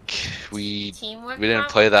just like we Teamwork. didn't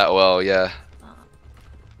play that well. Yeah, Oh.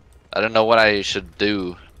 I don't know what I should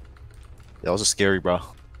do. That was scary, bro.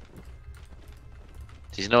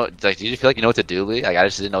 Do you know? Like, do you feel like you know what to do, Lee? Like I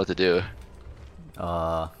just didn't know what to do.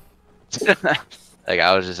 Like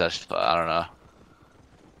I was just I don't know.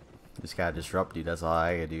 Just gotta disrupt you. That's all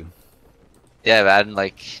I gotta do. Yeah, man.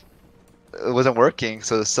 Like it wasn't working,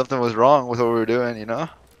 so something was wrong with what we were doing. You know?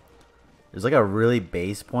 There's like a really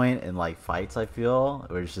base point in like fights, I feel,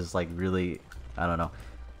 where it's just like really, I don't know.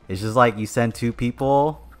 It's just like you send two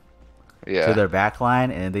people Yeah. to their back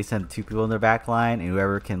line, and they send two people in their back line, and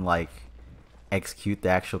whoever can like execute the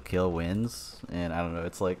actual kill wins. And I don't know,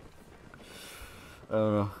 it's like, I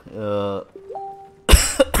don't know.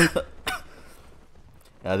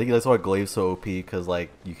 I think that's why Glaive's so OP, because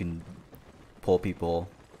like you can pull people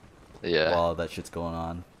Yeah. while that shit's going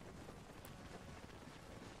on.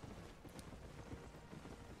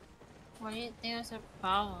 What do you think was a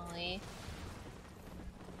problem, Lee?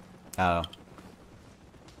 I don't know.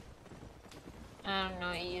 I don't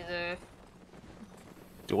know either.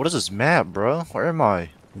 Dude, what is this map, bro? Where am I? I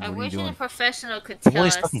What are you wish a doing? professional could I'm tell only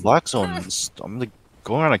us. stuck in Black Zone. I'm like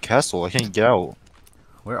going around a castle. I can't get out.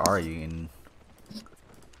 Where are you?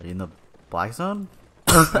 Are you in the Black Zone?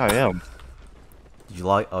 Yeah, I am. Did you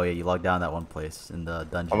log? Oh yeah, you logged down that one place in the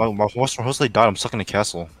dungeon. My horse died. I'm stuck in the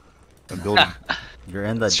castle. I'm building. You're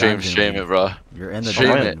in the Stream dungeon. it, bro. You're in the Stream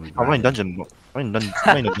dungeon. it. I'm in dungeon. I'm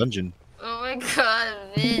in a dungeon. Oh my god,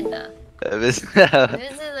 Vin. This- This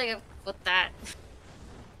is like a putat.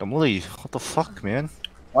 Emily, what the fuck, man?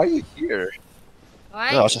 Why are you here?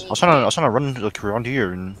 Why? Yeah, I was trying to run like around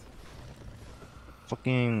here and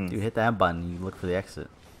fucking. You hit that button. You look for the exit.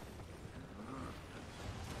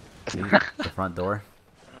 See? The front door.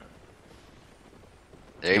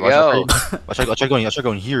 There you I go. tried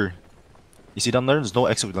going here. You see down there? There's no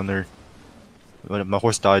exit down there. My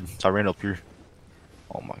horse died, so I ran up here.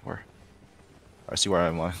 Oh my word! I see where I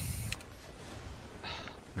am.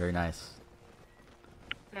 Very nice.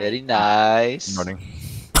 Very nice. I'm running.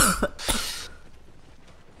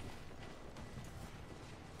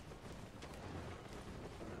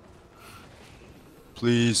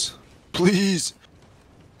 Please, please.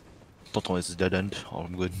 Don't tell me this is dead end. Oh,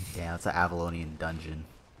 I'm good. Yeah, it's an Avalonian dungeon.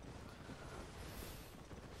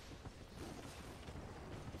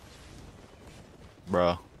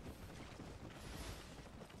 Bruh.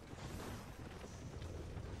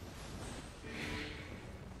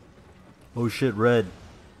 Oh shit, red.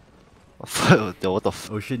 Yo, what the f?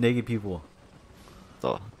 Oh shit, naked people.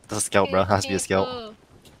 That's a scout, bro. Has to be a scout. People.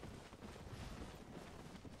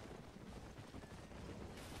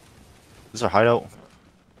 This is our hideout.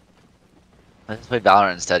 Let's play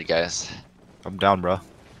Valorant instead, guys. I'm down, bro. I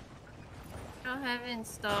don't have it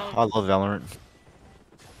installed. I love Valorant.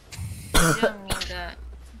 You don't mean that.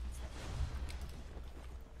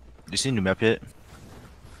 You seen the new map yet?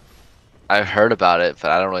 I've heard about it, but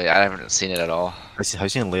I haven't seen it at all. Have you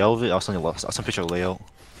seen the layout of it? I'll send you a picture of the layout.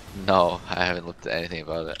 No, I haven't looked at anything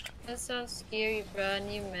about it. That's so scary, bro.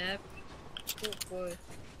 New map. Oh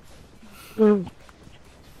boy.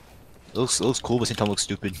 It looks cool, but at the same time it looks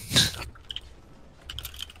stupid.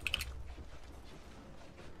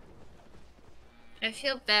 I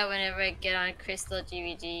feel bad whenever I get on Crystal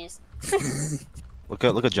GVGs. look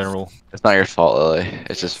at general. It's not your fault, Lily.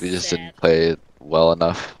 It's just we just Sad. didn't play well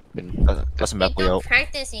enough. That's a We map don't layout.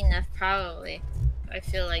 practice enough, probably. I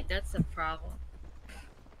feel like that's a problem.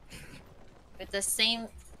 With the same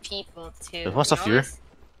people, too. There's one stuff here.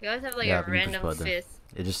 We always have like Yeah, a we can push random button. fifth.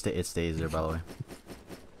 It stays there, by the way.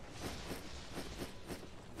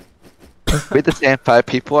 We had the same 5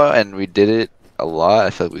 people and we did it a lot. I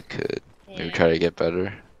feel like we could maybe Yeah. try to get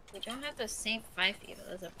better. We don't have the same 5 people.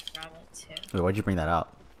 That's a problem, too. Wait, why'd you bring that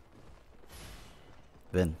out?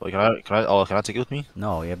 Vin. Wait, can I take it with me?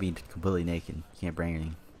 No, you gotta be completely naked. You can't bring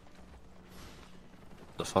anything.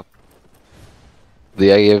 The fuck?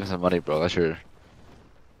 Lee, I gave him some money, bro. That's your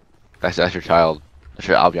child. That's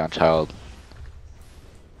your Albion child.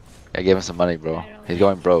 I gave him some money, bro. I don't He's like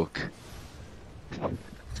going broke. My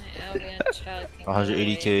Albion child can go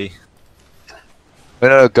 180k. Wait,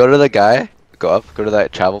 no, go to the guy. Go up. Go to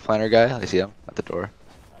that travel planner guy. I see him at the door.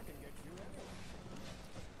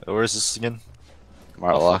 Where is this again?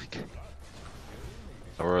 Marlock.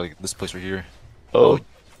 Or like this place right here. Oh,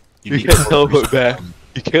 You need can't teleport back.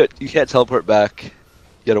 You can't teleport back. You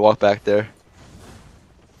gotta walk back there.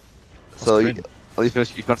 So cringe.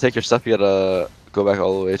 if you want to take your stuff, you gotta go back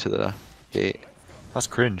all the way to the gate. That's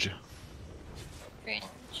cringe. Cringe.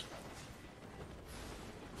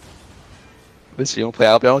 Vince, you wanna play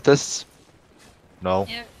Albion with us? No,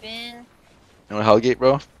 Yeah, Vin. You want Hellgate,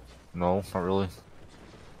 bro? no, not really.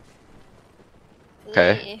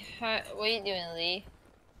 Okay. Lee, what are you doing, Lee?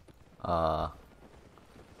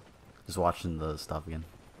 Just watching the stuff again.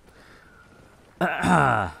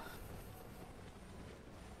 Alright,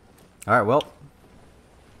 well.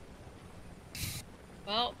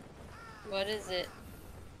 Well, what is it?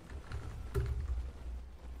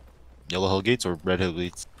 Yellow Hellgates or red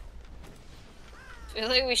Hellgates? I feel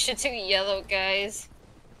like we should do yellow, guys.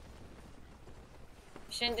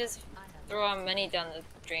 We shouldn't just throw our money down the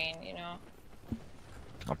drain, you know?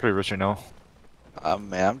 I'm pretty rich right now.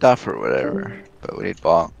 Man, I'm down for whatever, but we need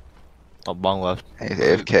Bonk. Oh, Bong left. He's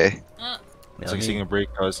AFK. Uh, It's like he's taking a break,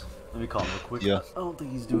 guys. Let me call him real quick. Yeah. I don't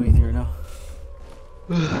think he's doing anything right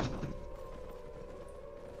now.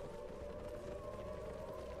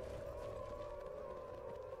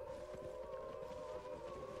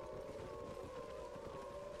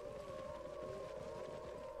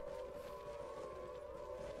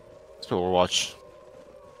 Let's play Overwatch.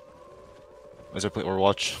 Let's play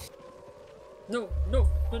Overwatch. no, no,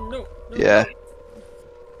 no, no. Yeah.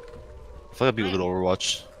 I feel like I'd be good at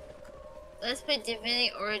Overwatch. Let's play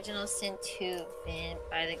Divinity Original Sin 2, Vin,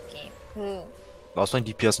 by the game. Who? I was playing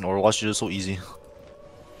DPS in Overwatch, it's just so easy.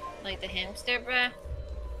 Like the hamster, bruh?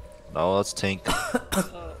 No, that's tank.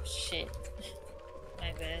 Oh shit.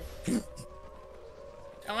 My bad.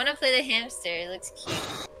 I wanna play the hamster, it looks cute.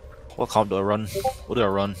 What comp do I run? What do I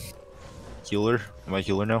run? Healer? Am I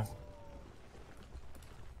healer now?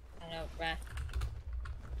 I don't know,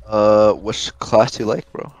 bruh. Which class do you like,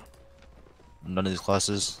 bro? None of these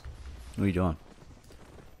classes. What are you doing?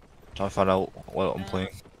 Trying to find out what I'm playing.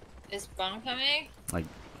 Is Bomb coming? Like,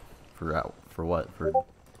 for what? For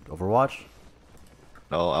Overwatch?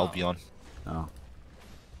 No, I'll be on. Oh.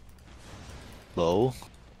 Bow.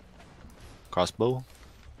 Crossbow.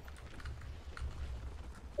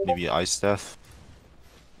 Maybe ice staff.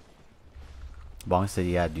 Bong said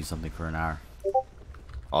he had to do something for an hour.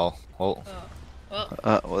 Oh, well, Oh.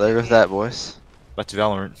 Well, Well, there goes that, boys. back to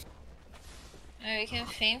Valorant. we can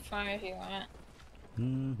fame farm if you want.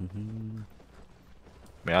 Mm-hmm.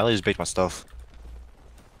 Man, I just baked my stuff.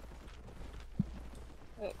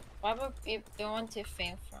 Why would you don't want to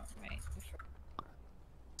fame farm, right?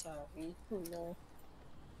 Sorry, no.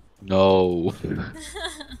 No.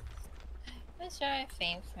 Let's try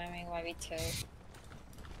fame farming while we toad.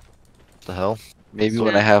 What the hell? Maybe So-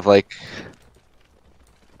 when I have like.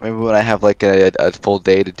 Maybe when I have like a full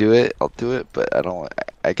day to do it, I'll do it. But I don't.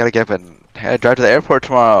 I gotta get up and I gotta drive to the airport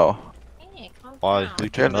tomorrow. Hey, calm Why? down. Who you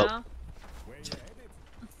picking up? Now.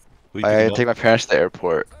 Who you I picking gotta up? take my parents to the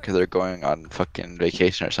airport because they're going on fucking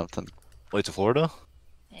vacation or something. Wait, to Florida?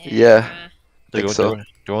 Yeah. They're Think going, so. they're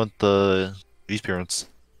going with the these parents,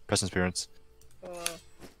 Preston's parents. Cool.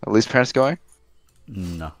 At least parents going?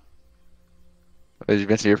 No. Did you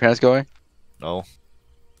mention your parents going? No,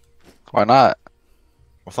 Why not?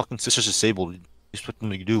 my fucking sister's disabled. You expect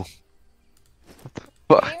them to do?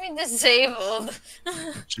 What do you mean disabled?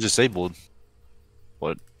 She's disabled.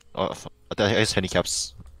 What? I guess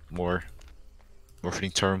handicaps more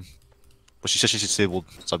fitting term. But she said she's disabled,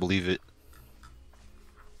 so I believe it.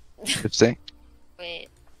 Interesting. Wait,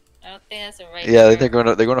 I don't think that's the right. Yeah, I think term.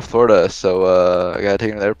 they're going to Florida, so I gotta take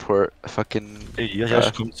them to the airport. Hey, you guys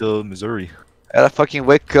should come to Missouri. I gotta fucking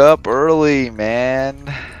wake up early,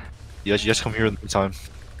 man. You guys come here in the time.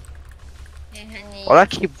 Hey, honey. Why do I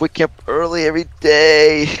keep waking up early every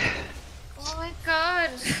day? Oh my god.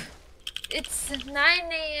 It's 9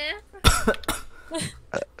 a.m. But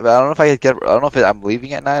I don't know if I could get. I don't know if I'm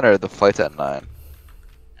leaving at 9 or the flight's at 9.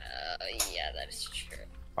 Yeah, that is true.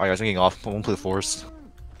 Alright, guys, I'm getting off. I won't play the forest.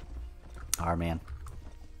 Our man.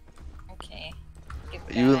 Okay. You and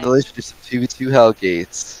Goodbye. Lily should do some 2v2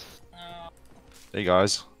 Hellgates. No. Hey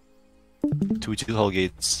guys. 2-2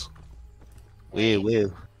 Hellgates. Wait.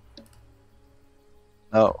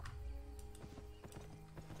 No.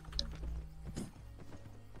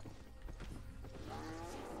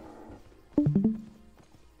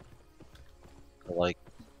 Like,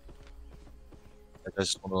 I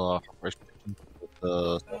just want to with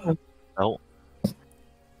the no.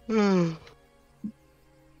 You,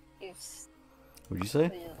 What'd you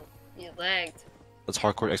say? you lagged. That's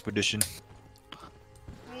hardcore expedition.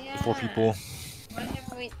 Yeah. 4 people. Why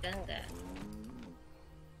haven't we done that?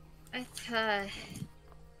 I thought.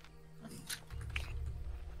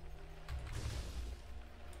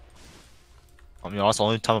 I mean, honestly, the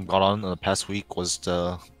only time I've got on in the past week was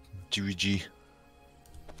the GVG.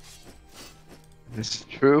 This is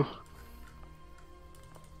true.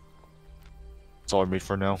 That's all I made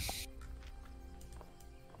for now.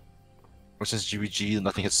 Or since GVG,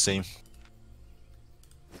 nothing hits the same.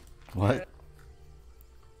 What?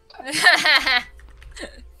 I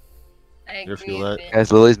You ever agree feel with that? it.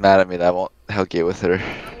 Guys, Lily's mad at me that I won't Hellgate with her.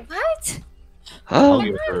 What? I'll Huh?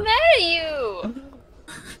 get with I'm her. mad at you!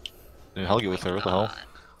 Dude, I'll get with her. What the hell? God,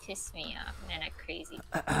 piss me off, man, I'm crazy.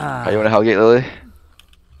 Are you wanna Hellgate, Lily?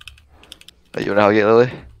 Are you wanna Hellgate,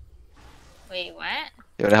 Lily? Wait, what?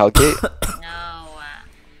 You wanna Hellgate? No.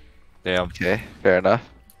 Damn. Okay, fair enough.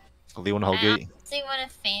 Lee want a I Hellgate? honestly want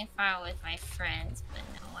to fame farm with my friends, but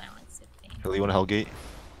no one wants to fame. Lee want a Hellgate?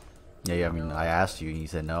 Yeah, I mean, I asked you and you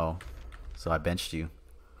said no. So I benched you.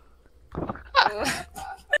 So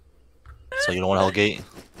you don't want a Hellgate?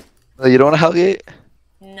 Oh, you don't wanna Hellgate?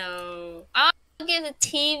 No. I'll get a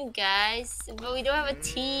team, guys, but we don't have a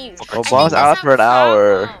team. Well, I think Bomb's out that's for an a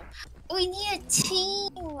hour. problem. We need a team.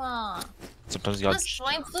 Sometimes you got. Let's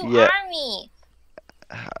join Blue Yeah. Army.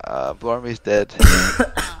 Blue Army's dead.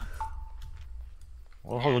 Oh.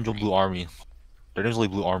 What the hell is Blue Army? Their name's like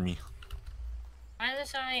Blue Army. Why are there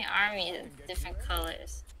so many armies of different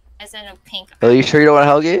colors? I said no pink. Are you sure you don't wanna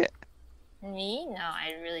Hellgate? Me? No,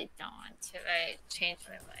 I really don't want to. I changed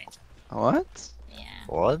my mind. What? Yeah.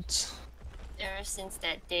 What? Ever since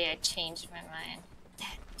that day, I changed my mind.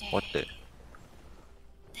 That day. What the?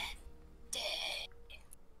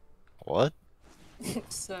 What?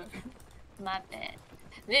 So, not bad.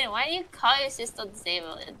 Vin, why do you call your sister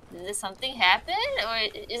disabled? Did something happen? Or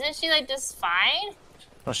isn't she like just fine?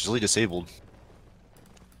 No, she's really disabled.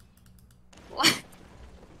 What?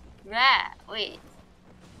 Rat, wait.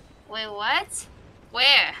 Wait, what?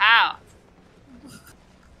 Where? How?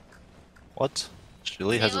 What? She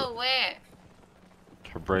really has Disabled where?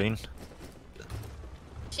 her brain.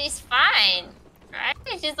 She's fine, right?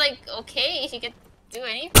 She's like okay. She can do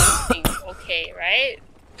anything okay, right?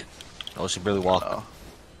 Oh, she barely walk. Oh.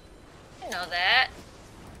 I know that.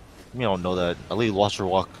 I mean, I don't know that. I literally watched her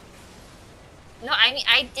walk. No, I mean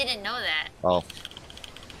I didn't know that. Oh.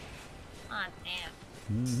 Aw,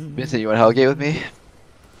 damn. Vincent, you want Hellgate with me?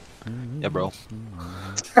 Yeah, bro.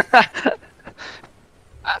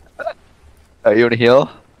 Are you want to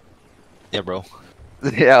heal? Yeah, bro.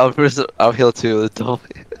 Yeah, I'll heal too. Don't-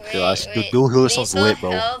 The dual healer sounds lethal lit,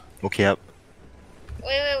 bro. help? Okay, up.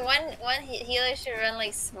 Wait, one healer should run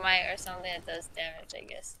like smite or something that does damage, I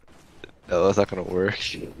guess. No, that's not gonna work.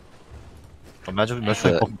 Imagine That's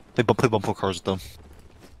play it. bumper cars with them.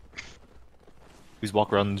 We just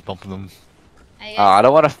walk around and just bumping them. I guess. I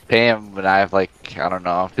don't want to fame when I have like, I don't know,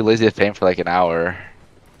 I'm too lazy to fame for like an hour.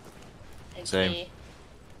 Same. Okay.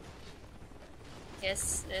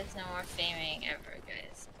 Guess there's no more faming ever,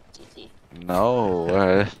 guys. GG. No.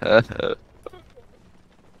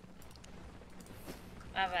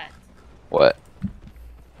 Bye bye. What?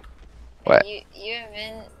 What? You have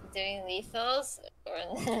been doing lethals or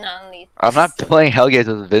non-lethals? I'm not playing Hellgate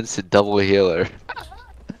with Vincent double healer.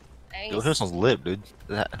 I mean, Dual healer sounds lit, dude.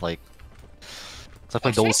 That, like, it's like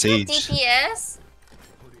playing should I double play sage. DPS?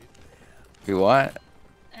 You want?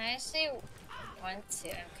 I actually want to.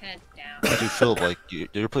 I'm kind of down. Dude, Philip, like, you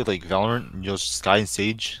ever played like Valorant and just Sky and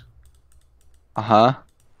Sage? Uh huh.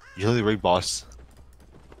 You literally raid boss.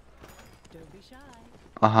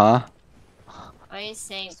 Uh huh. What are you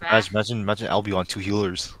saying, bruh? Imagine Albi on 2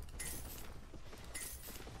 healers.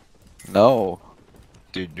 No.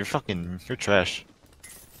 Dude, you're trash.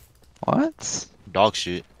 What? Dog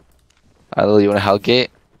shit. You want a Hellgate?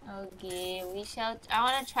 Okay, we shall. I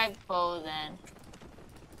want to try bow then.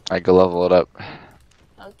 I go level it up.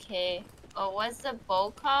 Okay. Oh, what's the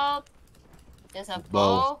bow called? There's a Bow.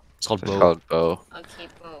 bow? It's called It's Bow. called bow. Okay,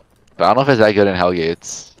 bow. But I don't know if it's that good in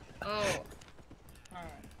Hellgates. Oh.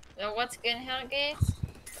 So what's good in Hellgates?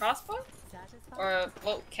 Crossbow? Or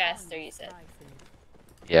bowcaster, you said?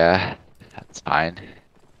 Yeah, that's fine.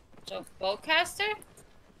 So bowcaster?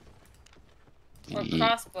 Or Ye-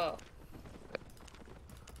 crossbow?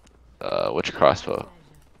 Which crossbow?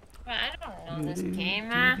 Man, I don't know this game,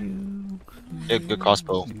 man. Yeah, good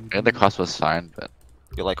crossbow. And the crossbow's fine, but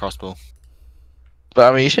You like crossbow.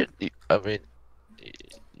 I mean, you should. I mean,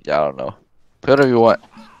 yeah, I don't know. Play whatever you want,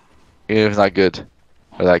 even if it's not good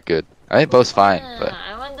or that good. I think both's fine, but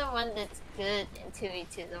I want the one that's good in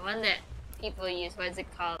 2v2. The one that people use. What is it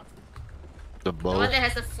called? The The bow. one that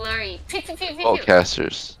has the flurry. Pew, pew, pew, pew, pew.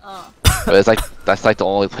 bowcasters. Oh, But it's like that's like the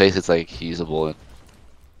only place it's like usable. In.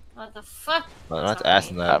 what the fuck? No, not Sorry.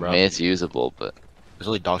 asking that, I bro. mean, it's usable, but There's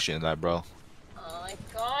really dog shit in that, bro. Oh my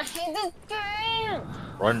god, I hate this game!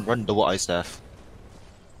 Run double ice staff.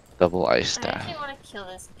 double ice I staff. actually want to kill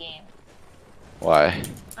this game. Why?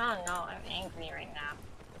 I don't know, I'm angry right now.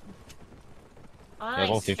 I Yeah,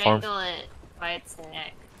 want won't to they farm? strangle it by its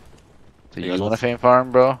neck. Do You you guys want want- a fame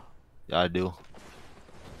farm, bro? Yeah, I do.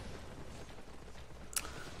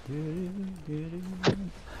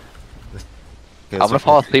 Okay, I'm gonna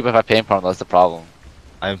fall asleep if I fame farm. That's the problem.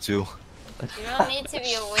 I am too. You don't need to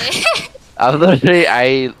be awake. I'm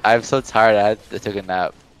literally I'm so tired. I took a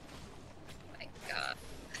nap. Oh my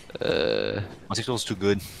god. My signal's too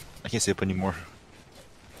good. I can't stay up anymore.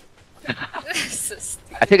 This is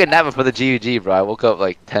I took a nap before the GUG, bro. I woke up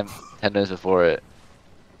like 10 minutes before it.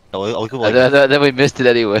 I'll go And like then we missed it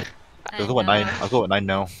anyway. I'll go at 9. I'll go at 9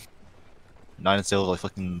 now. 9 instead of like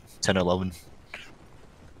fucking 10 or 11.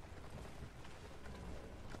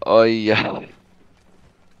 Oh yeah.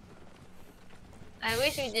 I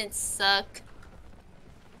wish we didn't suck.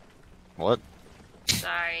 What?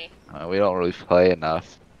 Sorry. We don't really play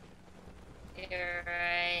enough. You're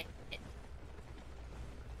right.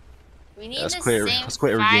 We need let's the quit- same let's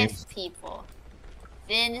quit every 5 game. people.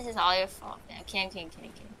 Vin, this is all your fault. I'm kidding.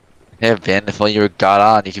 Yeah, Van, if only you were got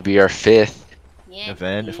on, you could be our 5th. Yeah, Yeah,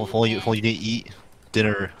 Van, if dude, only man. you didn't eat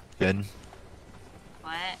dinner, Van.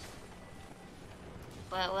 What?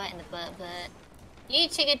 What in the butt? You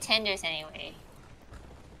eat chicken tenders anyway.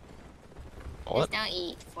 What? Just don't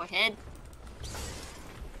eat. Forehead.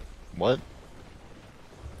 What?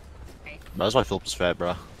 Right. That's why Philip's fat,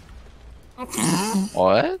 bro.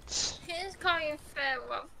 What? He just called you fat.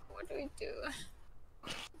 What do we do?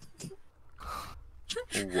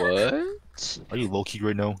 What? Are you low key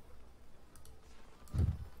right now?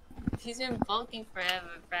 He's been bulking forever,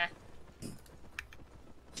 bruh.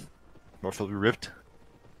 More Philip ripped?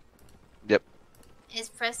 Yep. Is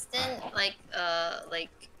Preston like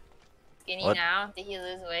skinny What? now? Did he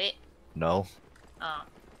lose weight? No. Oh.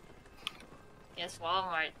 Guess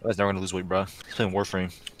Walmart. That's never gonna lose weight, bro. He's playing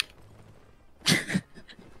Warframe.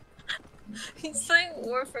 He's playing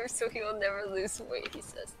Warfare, so he will never lose weight. He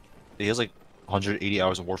says. He has like 180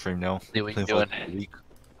 hours of Warframe now. Lee, what you Playing for doing? like a week.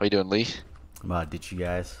 What you doing, Lee? I'm about to ditch you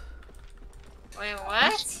guys. Wait,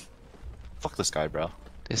 what? Fuck this guy, bro.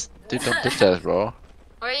 This dude don't ditch us, bro.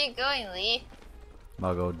 Where are you going, Lee? I'm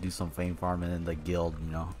about to go do some fame farming in the guild,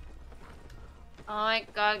 you know. Oh my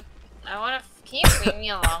god. I wanna. Can you bring me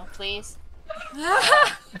along, please?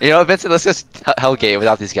 You know, Vincent, let's just Hellgate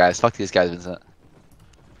without these guys. Fuck these guys, Vincent.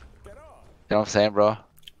 You know what I'm saying, bro?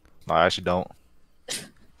 No, I actually don't.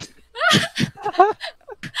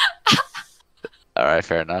 Alright,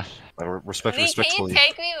 fair enough. Like, Lee, can respectfully. you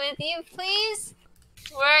take me with you, please?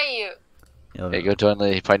 Where are you? You know, Hey, go join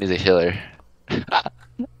Lee. He probably needs a healer.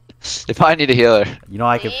 They probably need a healer. you know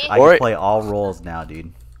I Or- can play all roles now,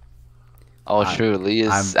 dude. Oh, I'm- true. Lee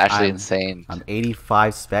is actually insane. I'm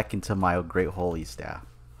 85 spec into my Great Holy Staff.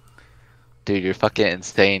 Dude, you're fucking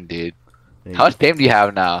insane, dude. They- How much fame do you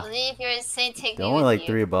have now? Lee, if you're insane, take They're me only with like you.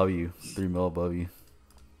 3 above you, 3 mil above you.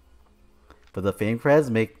 But the fame creds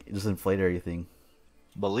make just inflate everything.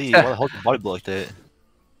 But Lee, why the hell your body blow like that?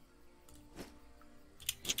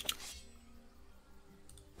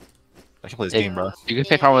 I can play this Hey, game, bro. You can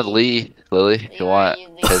fame farm with Lee, Lily, if Lee, you where are want. you,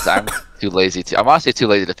 Lee? Because I'm too lazy to. I'm honestly too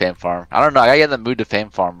lazy to fame farm. I don't know. I gotta get in the mood to fame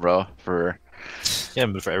farm, bro. For Yeah,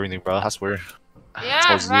 I'm good for everything, bro. I swear. Yeah,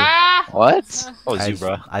 Tells you. bruh. what? Oh, it's I you, just,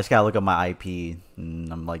 bro. I just gotta look at my IP,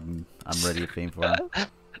 and I'm like, I'm ready to fame farm.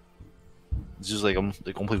 It's just like I'm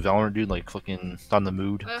gonna play Valorant, dude. Like fucking not in the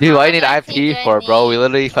mood. Wait, Dude, how I much need IP do IP I for it, bro. We need?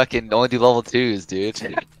 literally fucking only do level 2s, dude.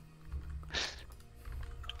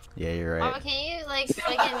 Yeah, you're Mama, right. can you like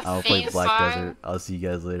fucking I'll play fame Black farm? Desert. I'll see you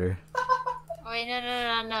guys later. Wait,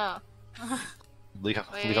 no. Lee, can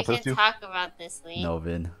Wait, I we play with can you? talk about this, Lee. No,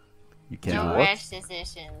 Vin. You No can't. what? rash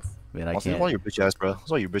decisions. Vin, I That's can't. why you're bitch ass, bro.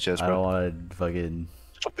 That's why you're bitch ass, I don't bro. want to fucking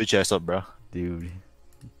Shut your bitch ass up, bro. dude.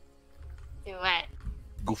 Do what?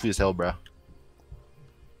 Goofy as hell, bro.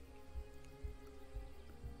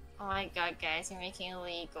 Oh my god, guys, you're making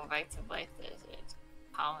Lee go back to Black Desert.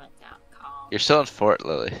 Calm it down, calm. You're still in Fort,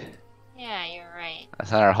 Lily. Yeah, you're right.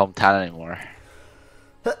 That's not our hometown anymore.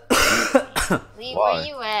 Lee, Why? where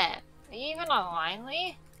you at? Are you even online,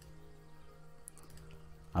 Lee?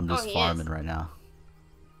 I'm Oh, just he farming is. right now.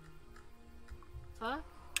 Fuck?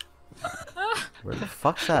 Where the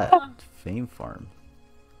fuck's that fame farm?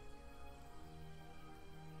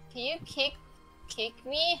 Can you kick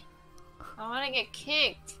me? I wanna get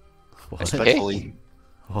kicked. What? Respectfully.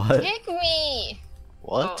 What? Kick me!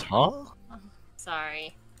 What? Oh. Huh?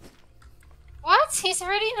 Sorry. What? He's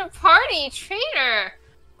already in a party, traitor!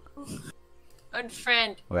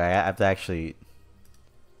 Unfriend. Wait, I have to actually.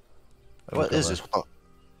 What Look is over. this? What the-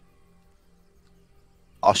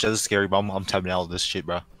 Oh shit, this is scary, bro. I'm tapping out of this shit,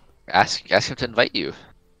 bro. Ask him to invite you.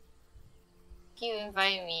 You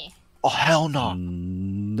invite me. Oh hell no.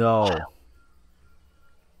 No.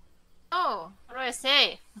 Oh, what do I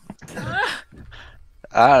say?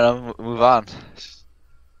 I don't know. Move on.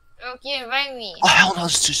 Oh, you invite me. Oh hell no.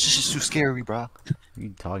 This is too scary, bro. Who are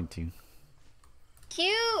you talking to?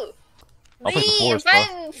 Cute! I'll play the Lee, forest, bro.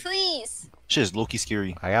 invite me, please! Shit is low-key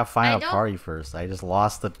scary. I gotta find I a don't- party first. I just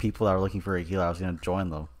lost the people that were looking for a healer. I was gonna join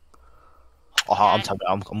them. Oh, I'm Yeah. tapping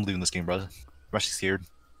out. I'm leaving this game, bro. I'm actually scared.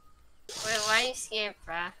 Wait, why are you scared,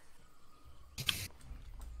 bruh?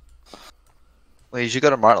 Well, you should go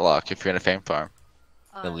to Martlock if you're in a fame farm.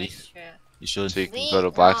 Oh, Yeah, Lee. that's true. You should. So you can Lee, go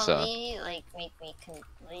to Blackstone. Lee, like, make me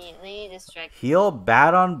Lee distract Heal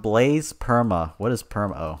bad on Blaze Perma. What is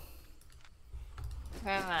Perma? Oh,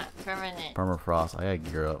 permanent. Permafrost. I gotta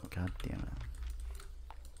gear up. God damn it.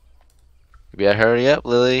 You better hurry up,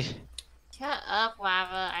 Lily. Shut up,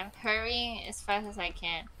 Lava. I'm hurrying as fast as I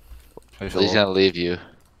can. Hey, Lily's Philip. gonna leave you.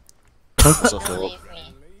 What's up, Don't Philip? leave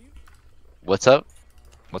me. What's up?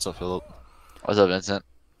 What's up, Philip? What's up, Vincent?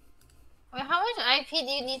 Wait, how much IP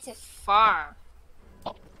do you need to farm?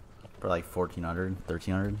 For like 1400,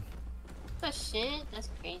 1300. What the shit? That's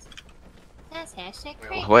crazy. That's hashtag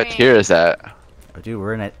crazy. What tier is that? Oh, dude,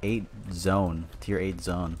 we're in at 8 zone. Tier 8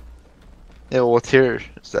 zone. Yeah, what tier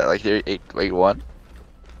is that? Like tier 8-1?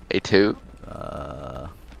 8-2? Uh,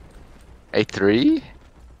 8-3?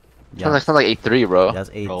 yeah. Sounds like 8-3, bro. That's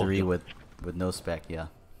 8-3 Bro, yeah. with no spec, yeah.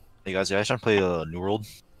 Hey guys, you guys trying to play New World?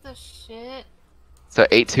 What the shit? So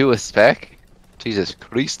 8-2 with spec? Jesus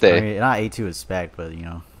Christ. I mean, not A2 is spec, but you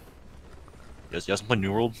know. You guys play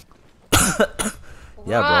New World? Yeah,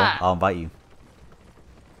 Bruh. bro. I'll invite you.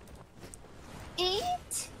 8?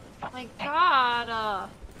 Oh my god.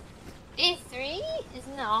 A3?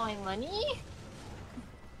 Isn't that all my money?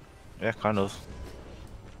 Yeah, kind of.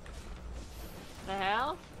 The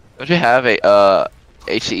hell? Don't you have a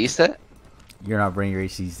HCE set? You're not bringing your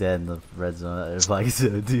HC set in the red zone. It's like,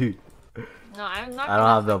 so, dude. No, I'm not. I don't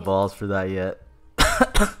have the balls for that yet.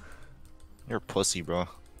 You're a pussy, bro.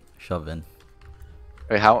 Shove in.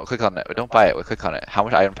 Wait, click on it. Wait, don't buy it. Wait, click on it. How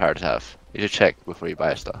much item power does it have? You should check before you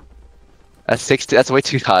buy stuff. That's 60. That's way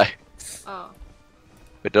too high. Oh.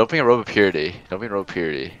 But don't bring a robe of purity. Don't bring a robe of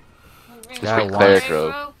purity. Just Yeah, bring I cleric want-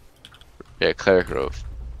 robe. Yeah, cleric robe.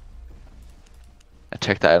 And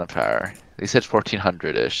check the item power. They said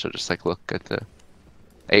 1400-ish, so just like look at the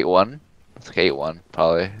 8-1. It's like 8-1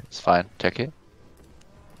 probably. It's fine. Check it.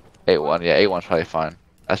 8-1. Yeah, 8-1's probably fine.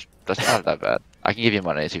 That's not that bad. I can give you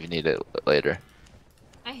money if you need it later.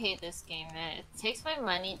 I hate this game, man. It takes my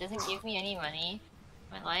money, doesn't give me any money.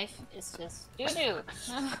 My life is just doo-doo.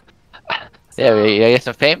 Yeah, yeah, get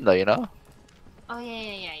some fame though, you know. Oh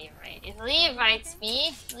yeah, you're right. If Lee invites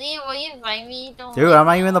me, Lee, will you invite me? Don't. Dude, I'm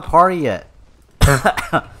not even in the party yet.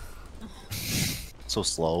 So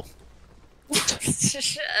slow.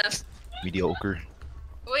 Shut up. Mediocre.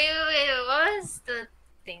 Wait, what was the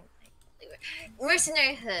thing?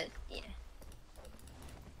 Mercenary Hood, yeah.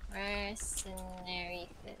 Mercenary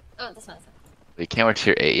Hood. Oh, this one's. You can't wear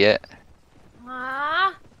tier 8 yet.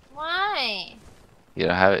 Ah, why? You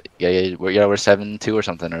don't have it. Yeah, you gotta wear 7-2 or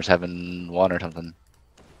something, or 7-1 or something.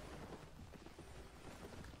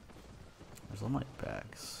 Where's all my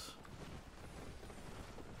bags?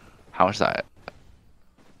 How much is that?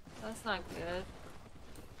 That's not good.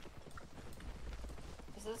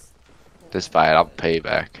 Is this? Just buy it. I'll pay you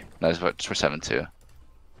back. No, it's for 7-2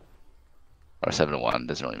 or 7-1.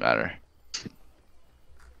 Doesn't really matter.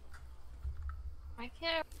 I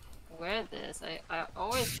can't wear this. I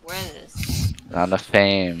always wear this. Not enough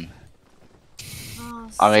fame. Oh,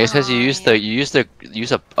 I mean, it says you sorry. use a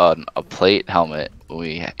plate helmet when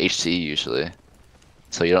we HC usually,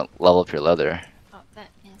 so you don't level up your leather. Oh, that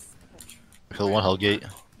is. Kill one Hellgate.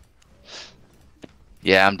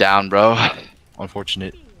 Yeah, I'm down, bro.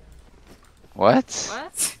 Unfortunate. What?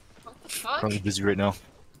 What? What the fuck? Currently busy right now.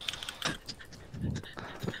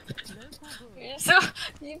 You're so.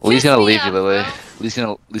 You Lee's pissed gonna me leave you, off, Lily. bro.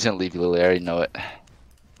 Lee's gonna leave you, Lily. I already know it.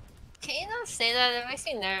 Can you not say that? It makes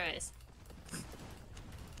me nervous.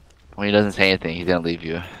 When he doesn't say anything, he's gonna leave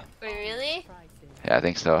you. Wait, really? Yeah, I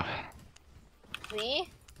think so. Lee?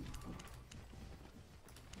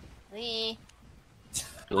 Lee?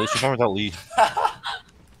 At least you're without Lee.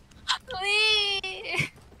 Lee!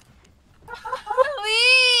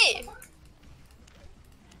 Lee!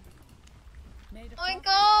 Oh my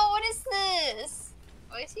god, what is this?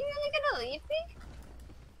 Oh, is he really gonna leave me?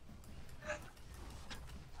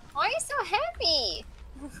 Why are you so happy?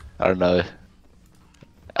 I don't know.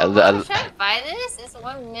 Should I buy this? It's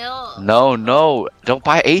 1 mil. No, don't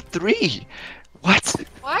buy A3. What?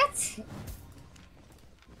 What?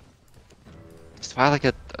 Just buy like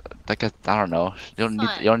a I don't know. You don't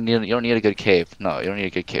Fine. you don't need a good cave. No, you don't need a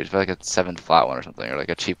good cave. Just buy like a 7 flat one or something, or like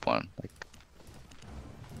a cheap one. Like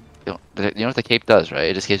you know what the cape does, right?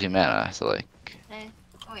 It just gives you mana. So like,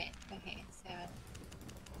 Oh wait, okay, 7.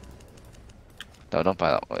 no, don't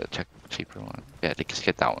buy that one. Check the cheaper one. Yeah, just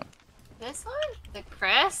get that one. This one? The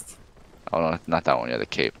crest? Oh no, not that one. Yeah, the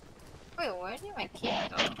cape. Wait, where did my cape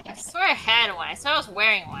go? I swear I had one. I swear I was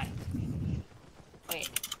wearing one. Wait.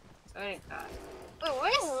 Swear to God. Wait,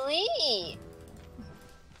 where's Lee?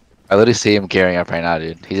 I literally see him gearing up right now,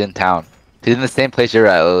 dude. He's in town. He's in the same place you're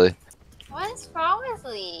at, Lily. What is wrong with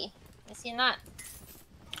Lee? Is he not,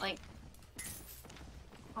 like...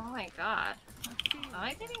 Oh my god. Am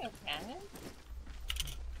I getting abandoned?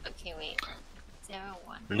 Okay, wait. 0-1.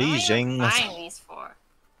 Lee What am I Jing. buying these for?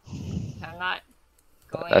 I'm not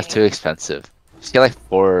going That's too expensive. Just get like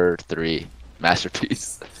 4-3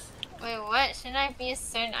 masterpiece. Wait, what? Shouldn't I be a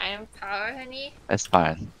certain item power, honey? That's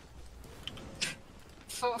fine.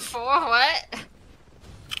 For what?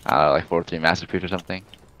 I don't know, like 4-3 masterpiece or something.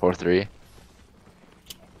 4-3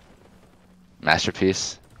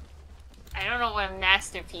 masterpiece. I don't know what a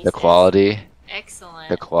masterpiece The is. quality. Excellent.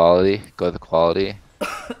 The quality. Go to the quality.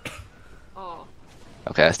 Oh.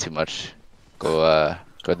 Okay, that's too much. Go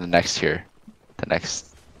to the next tier. The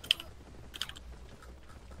next.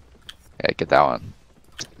 Yeah, get that one.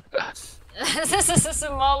 This is a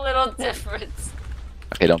small little difference.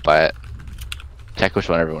 Okay, don't buy it. Check which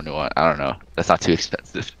one everyone you want. I don't know. That's not too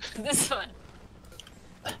expensive. This one.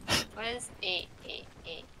 What is 8?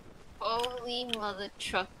 Holy mother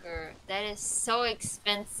trucker, that is so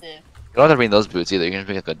expensive. You don't have to bring those boots either. You can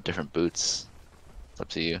bring like a different boots. It's up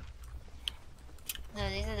to you. No,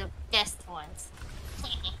 these are the best ones.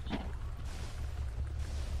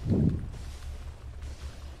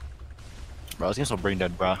 Bro, I was getting so brain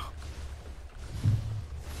dead, bro.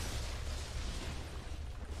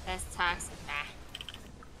 That's toxic. Nah.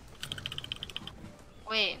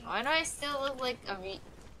 Wait, why do I still look like a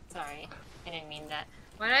Sorry, I didn't mean that.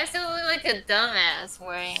 Why do I still look like a dumbass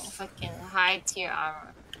wearing fucking high tier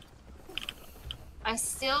armor? I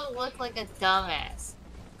still look like a dumbass.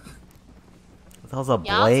 That was a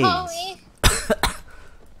Y'all blaze. told me.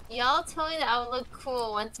 Y'all told me that I would look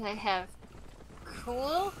cool once I have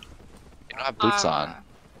cool You don't have boots on. armor.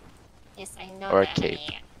 Yes, I know Or a that. cape.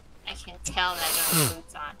 I can tell that I don't have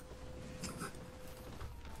boots on.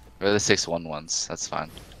 Wear the 6-1 ones. That's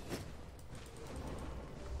fine.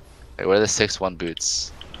 Wait, wear the 6-1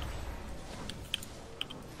 boots.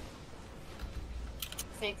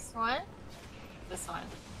 6-1? This one.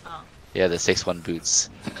 Oh. Yeah, the 6-1 boots.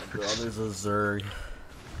 Bro, there's a Zerg.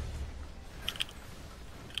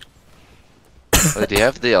 Wait, do you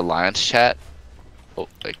have the alliance chat? Oh,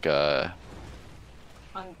 like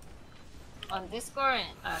On Discord?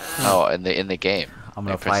 no, in the game. I'm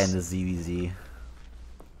gonna Like, fly press- into ZVZ.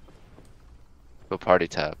 Go party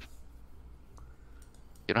tab.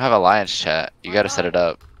 You don't have alliance chat. You Why gotta set not? it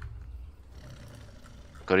up.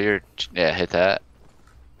 Go to your hit that.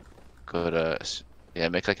 Go to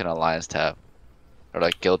make like an alliance tab, or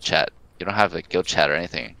like guild chat. You don't have like guild chat or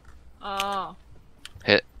anything. Oh.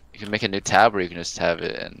 You can make a new tab, or you can just have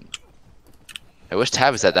it in. Hey, which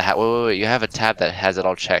tab is that? Wait. You have a tab that has it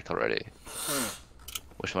all checked already.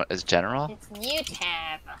 Which one is general? It's new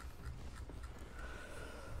tab.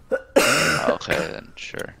 Oh, okay, then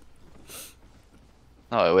sure.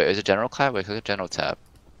 No, wait, is it general tab? Wait, click the general tab.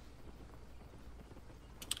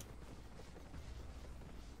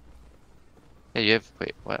 Yeah, you have.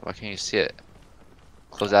 Wait, why can't you see it?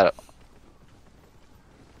 Close that up.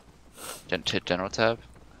 General tab.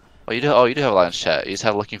 Oh, you do. Oh, you do have alliance chat. You just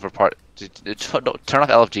have looking for part. Turn off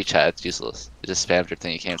LFG chat. It's useless. It just spams your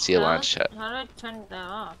thing. You can't see alliance chat. How do I turn that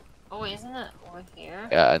off? Oh, wait, isn't it over here?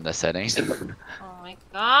 Yeah, in the settings. Oh my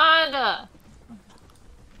god!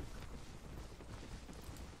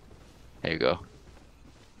 There you go.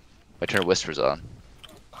 I turn whispers on.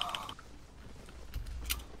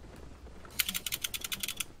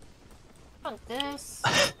 What this?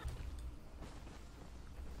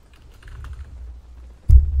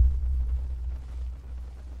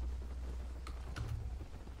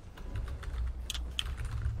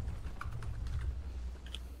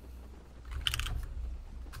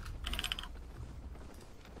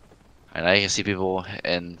 And now you can see people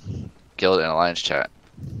in guild and alliance chat.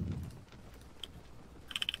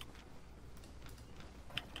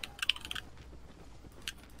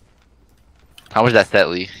 How much is that set,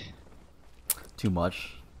 Lee? Too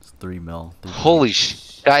much. It's 3 mil. 3 Holy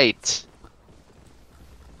shite!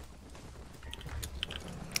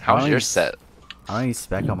 How much How your many- set? I don't need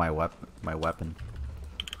spec on my weapon.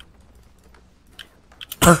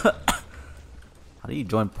 How do you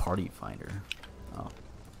join Party Finder? Oh.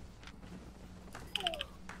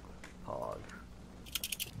 Pog.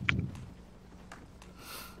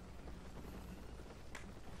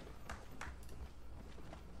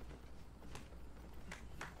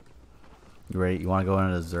 You ready? You want to go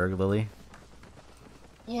into Zerg, Lily?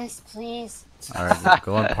 Yes, please. Alright,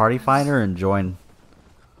 go on Party Finder and join.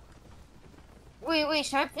 Wait,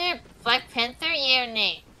 should I play Black Panther? Yeah or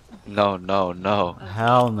nay? No.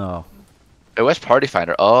 Hell no. Hey, where's Party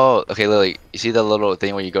Finder? Oh, okay, Lily. You see the little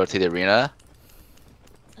thing when you go to the arena?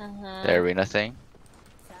 Uh-huh. The arena thing?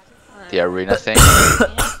 The arena thing?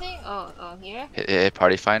 Anything? Oh, here? Hit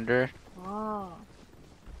Party Finder. Oh.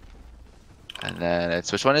 And then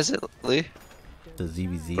it's. Which one is it, Lee? The What do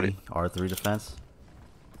ZVZ R3 defense.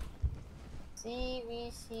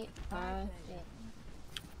 CVCR.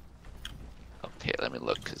 Okay, let me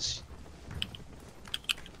look, cause.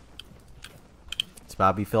 It's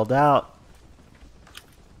about to be filled out.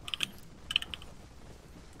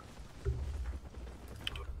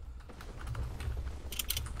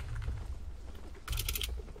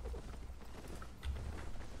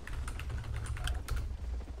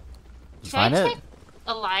 You Should I find it? check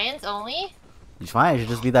Alliance only? You find it? It should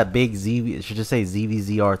just be that big ZV. It should just say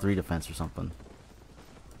ZVZ R3 defense or something.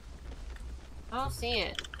 I don't see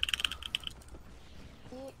it.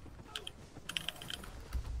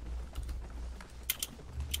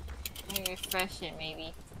 Let me refresh it,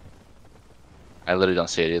 maybe. I literally don't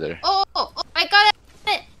see it either. Oh, I got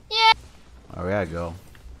it! Yeah! Oh, we gotta go.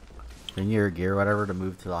 Bring your gear, whatever, to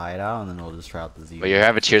move to the hideout, and then we'll just try out the Z. But you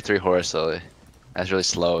have a tier 3 horse, Lily. That's really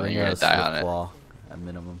slow, and Bring you're a gonna die on Swift it. Claw at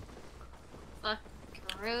minimum. Fuck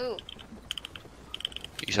Groot.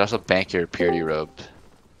 You should also bank your purity robe.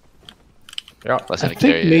 Yeah. Less I than a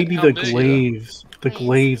carry think maybe it. the big? glaives. The Wait,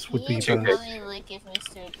 glaives would can be you best. tell me, like, if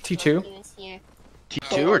Mr. T2? Loki was here?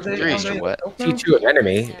 T2 or 3 or what? T2 of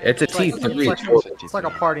enemy. It's a T3 total. It's like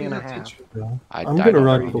a party and a half. I I'm died gonna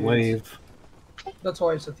run already. glaive. That's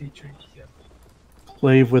why it's a teacher. Yeah.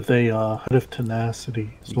 Glaive with a hood of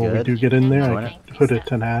tenacity. So You when we good? do get in there, Join I it. get hood of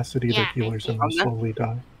tenacity. Yeah, The healers thank and you. slowly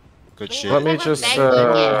die. Good Wait, shit. Let me have a just, bag I like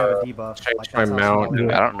don't it. have a debuff. change Like, my that's how mount. small it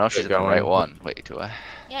is. I don't know if she's in the Going. right one. Wait, do I?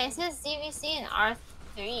 Yeah, it says DVC and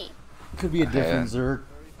R3. Could be a different Zerg.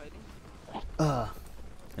 Where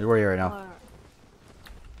are you right now? Or...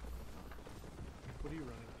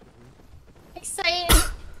 Excited!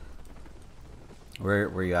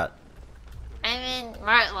 Where you at? I'm in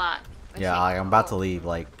Martlock. Yeah, I'm about to leave.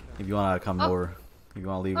 Like, if you wanna come Oh. over, if you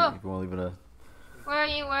wanna leave, Oh. if you wanna leave it a. Where are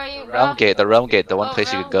you? Where are you, bro? Realm Gate, the Realm Gate, the one Oh,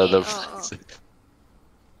 place you Realm could go. Gate, The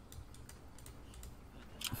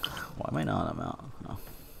Why am I not? I'm out. No.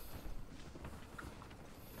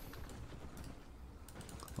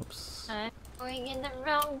 Oops. I'm going in the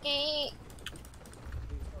Realm Gate.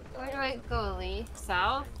 Where do I go, Lee?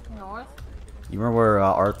 South? North? You remember where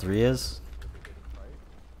R3 is?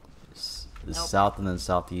 It's Nope. south and then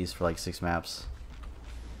southeast for like 6 maps.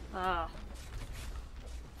 Oh.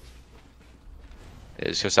 Yeah,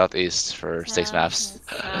 just go southeast for 6 maps.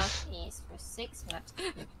 South and Southeast for 6 maps.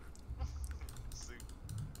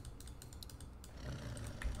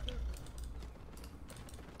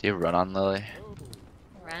 Do you have run on, Lily?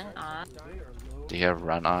 Run on. Do you have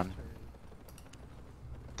run on?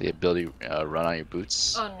 The ability run on your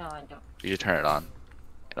boots? Oh no, I don't. You should turn it on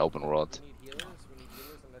in open world.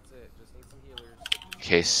 In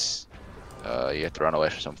case you have to run away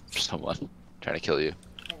from someone trying to kill you.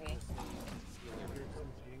 Okay.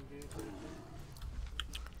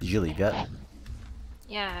 Did you leave yet?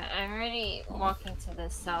 Yeah, I'm already walking to the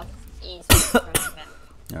southeast for the first map.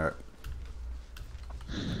 Alright.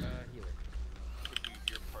 Your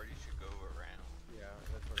party should go around. Yeah,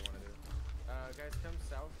 that's what I want to do. Guys, come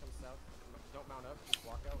south, come south. Don't mount up, just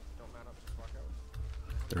walk out. Don't mount up, just walk out.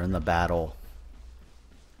 They're in the battle.